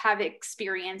 have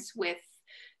experience with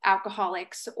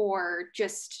alcoholics or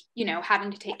just, having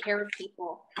to take care of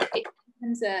people. It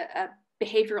becomes a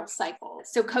behavioral cycle.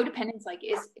 So codependence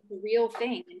is a real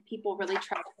thing, and people really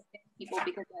try to fix people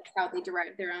because that's how they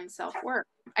derive their own self-worth.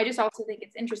 I just also think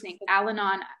it's interesting.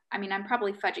 Al-Anon, I mean, I'm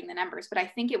probably fudging the numbers, but I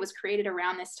think it was created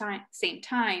around this same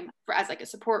time as like a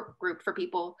support group for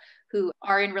people who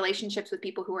are in relationships with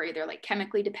people who are either like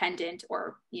chemically dependent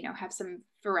or, have some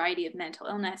variety of mental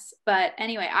illness. But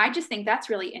anyway, I just think that's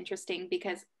really interesting,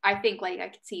 because I think I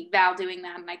could see Val doing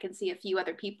that, and I can see a few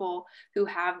other people who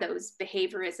have those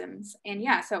behaviorisms. And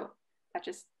yeah, so that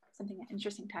just something that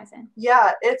interesting ties in.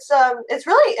 Yeah, it's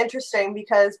really interesting,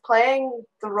 because playing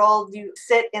the role, you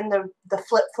sit in the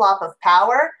flip-flop of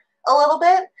power a little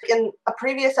bit. In a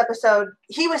previous episode,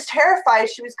 he was terrified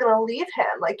she was going to leave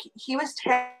him. He was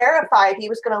terrified he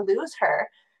was going to lose her,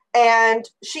 and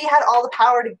she had all the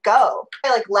power to go.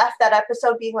 I left that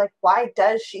episode being like, why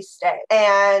does she stay?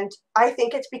 And I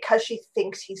think it's because she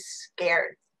thinks he's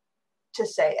scared to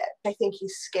say it. I think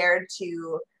he's scared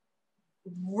to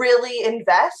really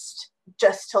invest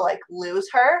just to lose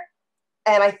her,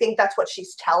 and I think that's what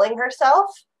she's telling herself.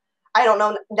 I don't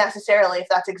know necessarily if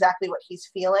that's exactly what he's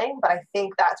feeling, but I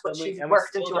think that's what she's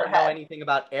worked into her head. Don't know anything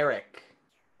about Eric.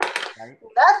 Right?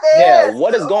 Nothing. Yeah,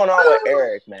 what is going on with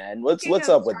Eric, man? What's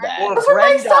up with that? Those were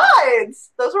my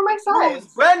sides. Those were my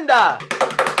sides. Brenda.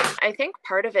 I think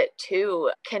part of it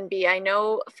too can be, I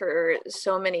know for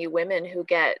so many women who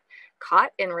get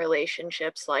caught in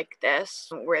relationships like this,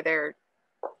 where they're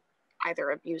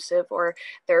either abusive or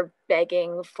they're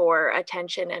begging for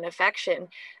attention and affection,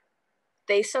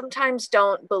 they sometimes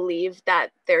don't believe that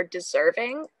they're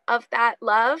deserving of that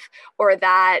love, or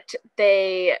that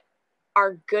they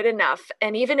are good enough.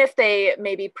 And even if they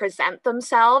maybe present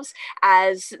themselves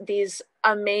as these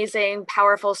amazing,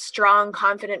 powerful, strong,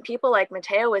 confident people, like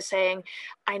Mateo was saying,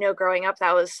 I know growing up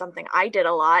that was something I did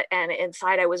a lot, and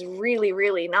inside I was really,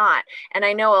 really not. And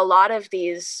I know a lot of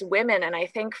these women, and I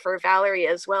think for Valerie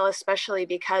as well, especially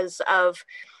because of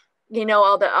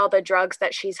all the drugs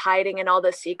that she's hiding and all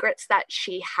the secrets that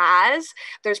she has,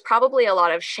 there's probably a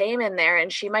lot of shame in there,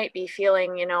 and she might be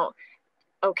feeling,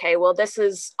 okay, well, this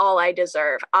is all I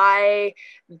deserve. I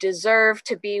deserve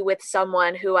to be with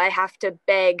someone who I have to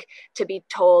beg to be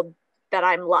told that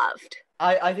I'm loved.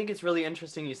 I think it's really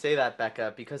interesting you say that,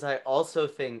 Becca, because I also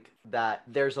think that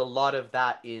there's a lot of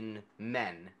that in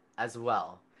men as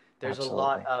well. There's a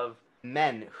lot of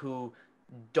men who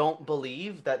don't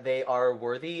believe that they are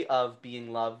worthy of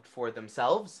being loved for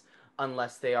themselves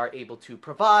unless they are able to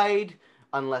provide,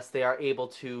 unless they are able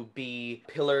to be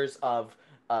pillars of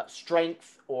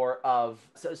strength, or of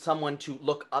someone to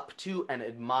look up to and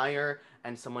admire,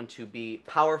 and someone to be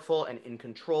powerful and in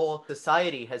control.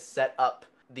 Society has set up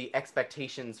the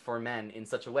expectations for men in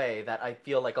such a way that I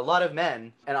feel like a lot of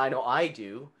men, and I know I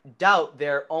do, doubt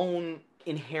their own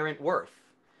inherent worth.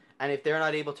 And if they're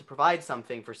not able to provide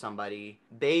something for somebody,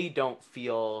 they don't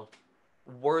feel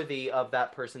worthy of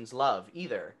that person's love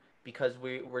either. Because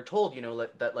we're told,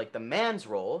 that the man's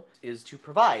role is to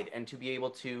provide and to be able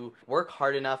to work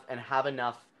hard enough and have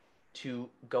enough to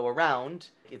go around.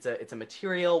 It's a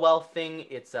material wealth thing.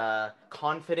 It's a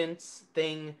confidence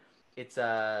thing. It's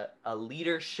a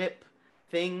leadership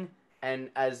thing. And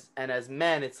as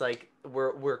men, it's like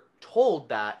we're told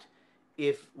that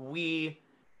if we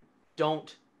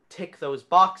don't tick those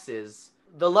boxes,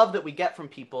 the love that we get from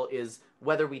people is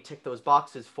whether we tick those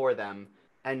boxes for them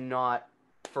and not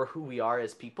for who we are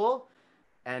as people.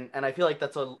 And I feel like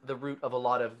that's the root of a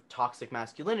lot of toxic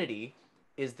masculinity,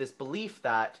 is this belief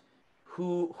that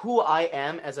who I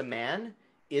am as a man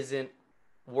isn't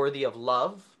worthy of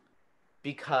love,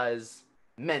 because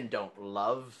men don't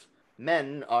love.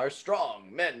 Men are strong,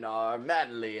 men are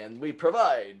manly, and we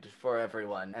provide for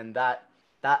everyone. And that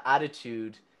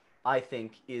attitude, I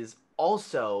think, is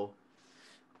also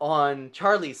on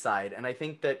Charlie's side, and I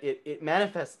think that it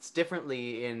manifests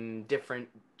differently in different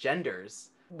genders.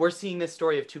 We're seeing this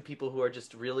story of two people who are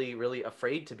just really, really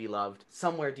afraid to be loved.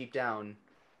 Somewhere deep down,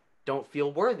 don't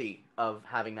feel worthy of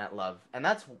having that love. And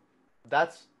that's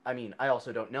I mean, I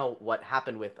also don't know what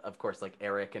happened with, of course, like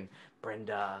Eric and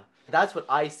Brenda. That's what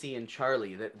I see in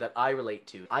Charlie that I relate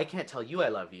to. I can't tell you I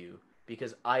love you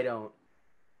because I don't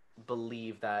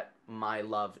believe that my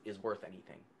love is worth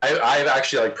anything. I've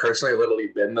actually like personally literally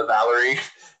been the Valerie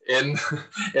in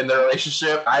the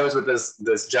relationship. I was with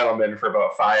this gentleman for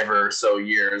about 5 or so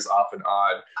years off and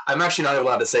on. I'm actually not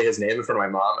allowed to say his name in front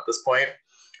of my mom at this point.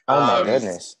 Oh my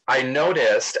goodness. I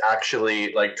noticed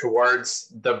actually like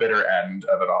towards the bitter end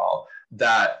of it all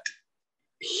that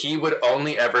he would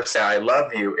only ever say I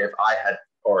love you if I had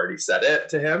already said it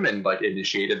to him and like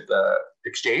initiated the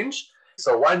exchange.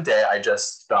 So one day I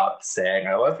just stopped saying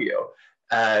I love you.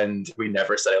 And we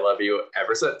never said I love you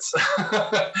ever since.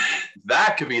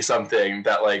 That could be something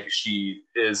that like she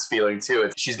is feeling too.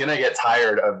 She's going to get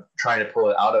tired of trying to pull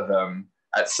it out of him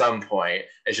at some point,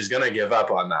 and she's going to give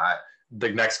up on that. The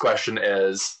next question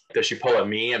is, does she pull at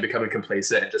me and become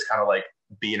complacent and just kind of like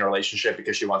be in a relationship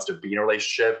because she wants to be in a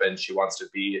relationship and she wants to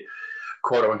be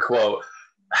quote unquote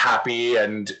happy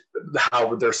and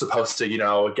how they're supposed to, you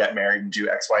know, get married and do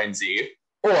X, Y, and Z?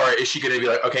 Or is she going to be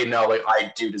like, okay, no, like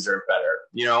I do deserve better.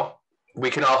 You know,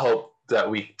 we can all hope that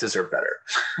we deserve better.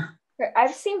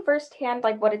 I've seen firsthand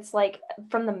like what it's like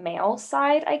from the male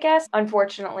side, I guess.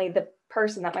 Unfortunately, the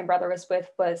person that my brother was with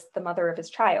was the mother of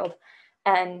his child.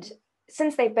 And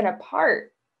since they've been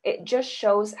apart, it just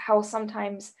shows how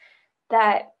sometimes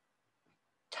that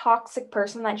toxic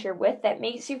person that you're with that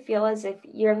makes you feel as if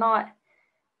you're not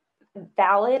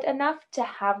valid enough to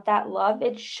have that love.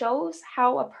 It shows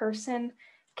how a person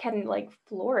can like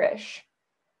flourish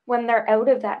when they're out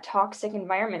of that toxic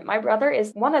environment. My brother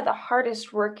is one of the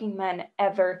hardest working men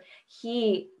ever.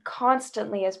 He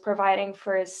constantly is providing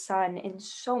for his son in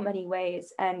so many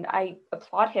ways, and I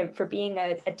applaud him for being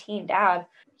a teen dad.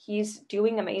 He's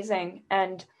doing amazing,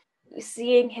 and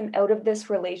seeing him out of this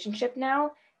relationship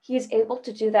now, he's able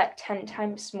to do that 10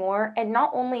 times more. And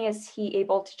not only is he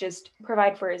able to just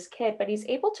provide for his kid, but he's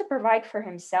able to provide for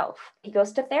himself. He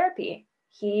goes to therapy.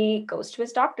 He goes to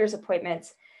his doctor's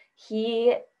appointments.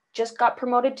 He just got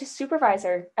promoted to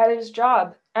supervisor at his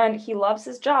job, and he loves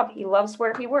his job. He loves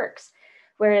where he works.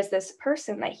 Whereas this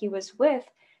person that he was with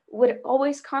would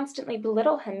always constantly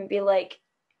belittle him and be like,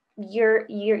 you're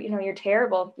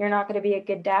terrible. You're not going to be a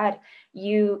good dad.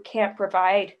 You can't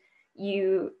provide.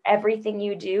 Everything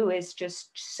you do is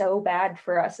just so bad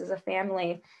for us as a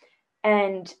family.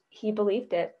 And he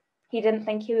believed it. He didn't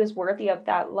think he was worthy of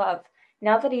that love.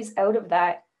 Now that he's out of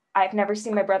that, I've never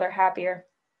seen my brother happier.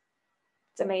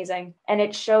 It's amazing. And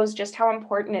it shows just how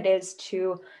important it is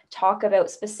to talk about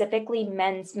specifically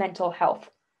men's mental health.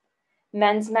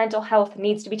 Men's mental health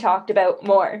needs to be talked about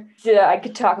more. I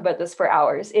could talk about this for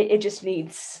hours.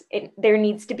 There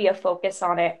needs to be a focus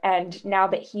on it. And now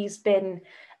that he's been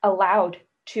allowed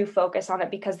to focus on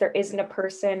it because there isn't a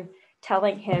person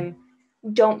telling him,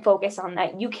 don't focus on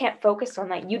that. You can't focus on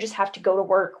that. You just have to go to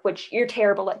work, which you're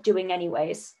terrible at doing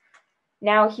anyways.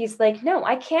 Now he's like, no,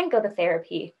 I can go to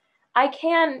therapy. I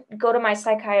can go to my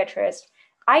psychiatrist.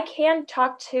 I can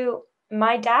talk to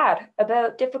my dad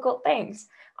about difficult things.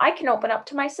 I can open up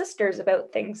to my sisters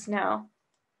about things now.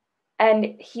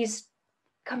 And he's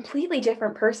a completely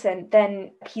different person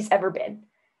than he's ever been.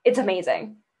 It's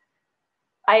amazing.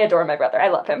 I adore my brother. I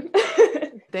love him.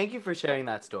 Thank you for sharing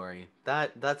that story.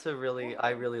 That's a really,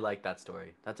 I really like that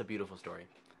story. That's a beautiful story.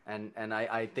 And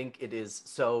I think it is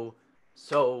so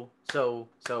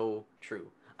true.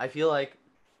 I feel like,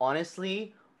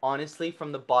 honestly,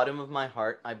 from the bottom of my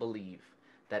heart, I believe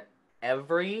that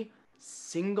every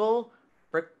single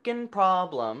frickin'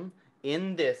 problem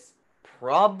in this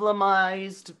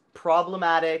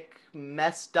problematic,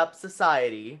 messed up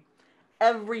society,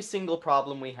 every single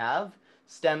problem we have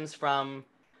stems from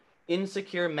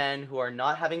insecure men who are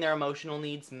not having their emotional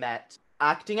needs met,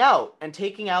 acting out and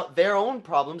taking out their own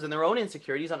problems and their own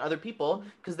insecurities on other people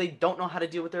because they don't know how to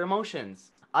deal with their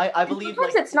emotions. I believe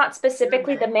sometimes it's not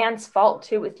specifically the man's fault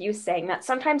too, with you saying that.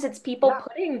 Sometimes it's people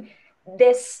putting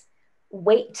this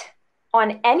weight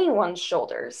on anyone's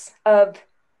shoulders of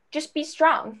just be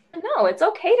strong. No, it's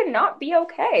okay to not be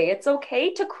okay. It's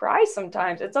okay to cry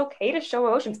sometimes. It's okay to show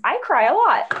emotions. I cry a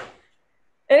lot.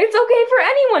 And it's okay for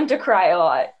anyone to cry a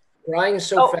lot. Crying is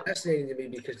so fascinating to me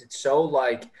because it's so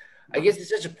like I guess it's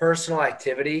such a personal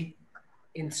activity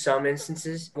in some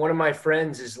instances. One of my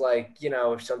friends is like,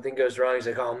 if something goes wrong, he's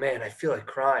like, oh man, I feel like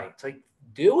crying. It's like,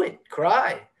 do it,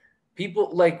 cry. People,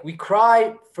 like, we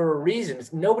cry for a reason.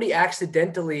 Nobody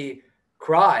accidentally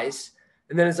cries.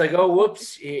 And then it's like, oh,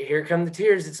 whoops, here come the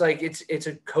tears. It's like, it's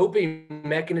a coping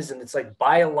mechanism that's like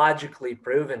biologically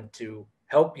proven to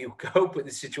help you cope with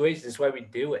the situation. That's why we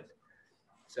do it.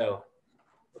 So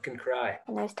we can cry.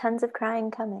 And there's tons of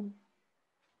crying coming.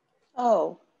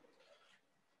 Oh.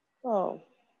 Well.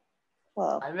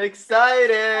 I'm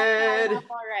excited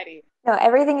already. No,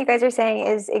 everything you guys are saying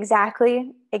is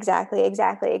exactly. The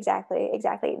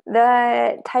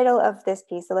title of this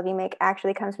piece, The Love You Make,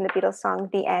 actually comes from the Beatles song,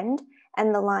 The End.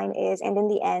 And the line is, and in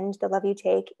the end, the love you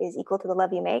take is equal to the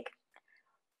love you make.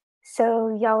 So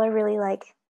y'all are really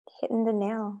like hitting the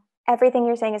nail. Everything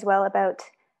you're saying as well about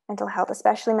mental health,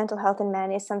 especially mental health in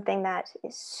men, is something that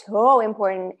is so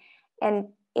important and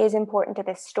is important to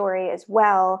this story as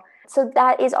well. So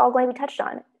that is all going to be touched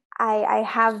on. I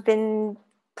have been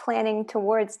planning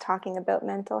towards talking about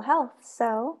mental health,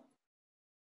 so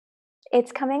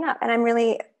it's coming up, and I'm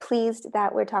really pleased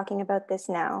that we're talking about this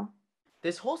now.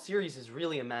 This whole series is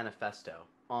really a manifesto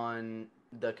on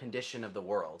the condition of the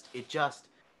world. It just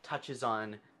touches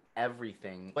on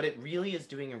everything. What it really is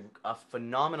doing a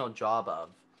phenomenal job of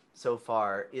so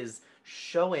far is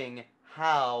showing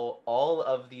how all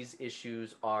of these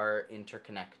issues are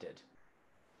interconnected.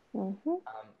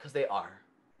 Because they are.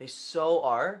 They so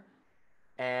are.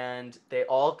 And they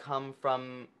all come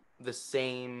from the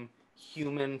same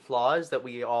human flaws that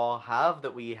we all have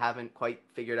that we haven't quite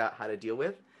figured out how to deal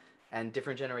with. And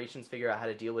different generations figure out how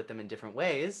to deal with them in different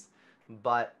ways,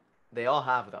 but they all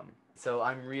have them. So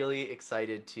I'm really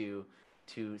excited to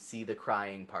see the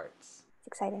crying parts. It's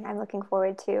exciting. I'm looking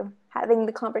forward to having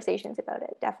the conversations about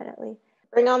it, definitely.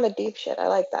 Bring on the deep shit. I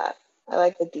like that. I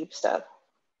like the deep stuff.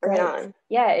 Bring it on.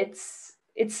 Yeah, it's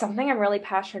something I'm really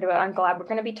passionate about. I'm glad we're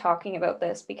going to be talking about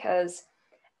this because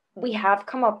we have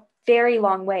come a very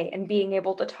long way in being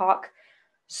able to talk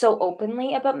so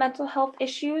openly about mental health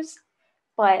issues.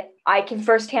 But I can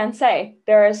firsthand say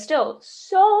there are still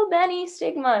so many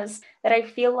stigmas that I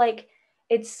feel like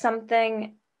it's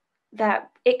something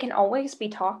that it can always be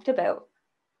talked about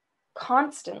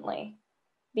constantly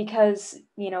because,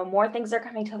 more things are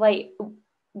coming to light.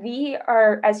 We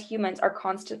are, as humans, are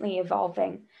constantly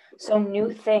evolving. So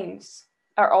new things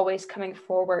are always coming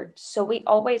forward. So we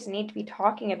always need to be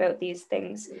talking about these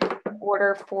things in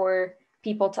order for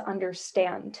people to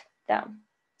understand them.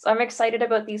 So I'm excited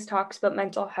about these talks about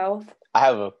mental health. I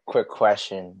have a quick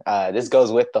question. This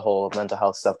goes with the whole mental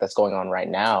health stuff that's going on right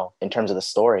now in terms of the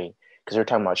story. Because we're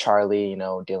talking about Charlie,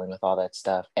 dealing with all that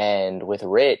stuff. And with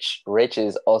Rich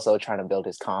is also trying to build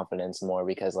his confidence more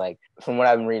because, like, from what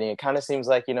I've been reading, it kind of seems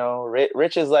like,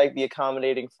 Rich is like the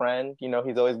accommodating friend.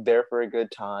 He's always there for a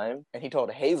good time. And he told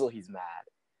Hazel he's mad.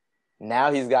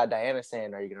 Now he's got Diana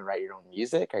saying, are you going to write your own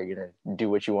music? Are you going to do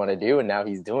what you want to do? And now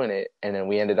he's doing it. And then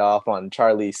we ended off on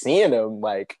Charlie seeing him.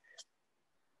 Like,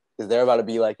 is there about to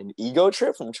be like an ego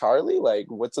trip from Charlie? Like,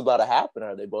 what's about to happen?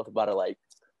 Are they both about to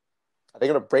are they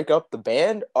going to break up the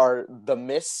band? Are the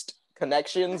missed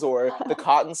connections or the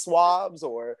cotton swabs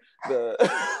or the...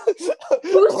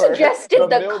 Who suggested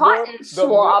the cotton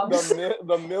swabs?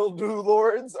 The mildew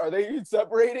lords? Are they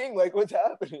separating? Like, what's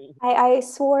happening? I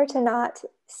swore to not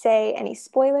say any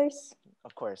spoilers.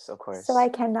 Of course. So I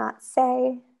cannot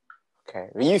say. Okay.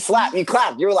 You clapped.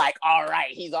 You were like, all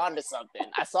right, he's on to something.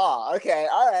 I saw. Okay,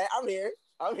 all right, I'm here.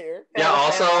 Yeah,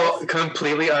 also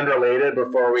completely unrelated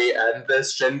before we end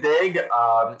this shindig,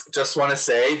 just want to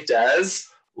say, Des,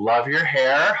 love your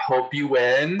hair. Hope you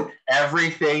win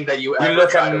everything that you ever look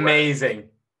try amazing.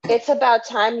 It's about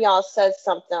time y'all said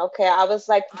something, okay? I was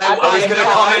like, I was going to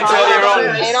comment earlier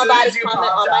on. Ain't nobody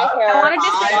comment on my hair. I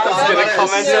was going to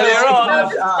comment earlier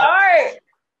on.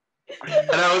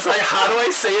 And I was like, how do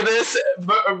I say this?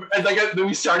 And like,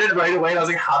 we started right away, and I was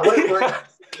like, how do I work?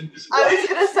 I was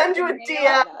gonna send you a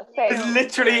DM. I was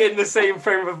literally in the same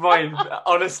frame of mind.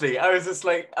 Honestly, I was just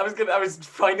like, I was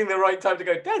finding the right time to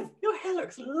go, Dad, your hair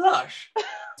looks lush.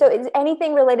 So is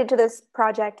anything related to this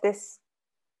project, this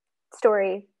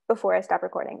story, before I stop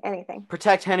recording? Anything?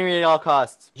 Protect Henry at all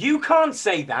costs. You can't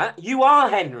say that. You are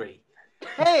Henry.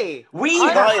 Hey, we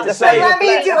have to say let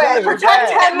me do it.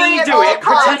 Protect Henry at all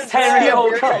costs. Protect Henry at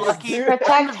all costs.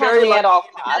 Protect Henry at all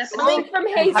costs. Coming from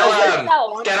Hazel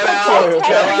herself. Get him out.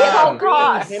 Henry at all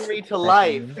costs. Henry to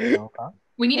life.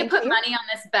 We need to put money on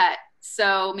this bet,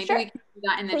 so maybe we can do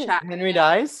that in the chat. Henry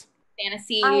dies.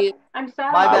 Fantasy. I'm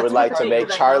sad. I would like to make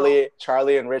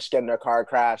Charlie and Rich get in a car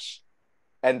crash.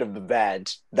 End of the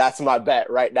band. That's my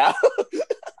bet right now.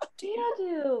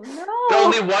 Xanadu, no.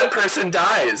 Only one person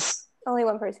dies. Only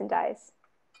one person dies.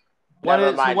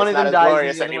 Never mind. one It's of not them as dies,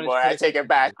 glorious and the other one is anymore. I take it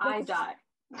back. I die.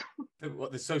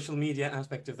 The social media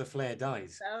aspect of the flare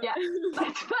dies. Yeah.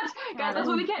 Guys, that's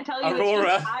what we can't tell you.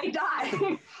 Aurora. It's just, I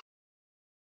die.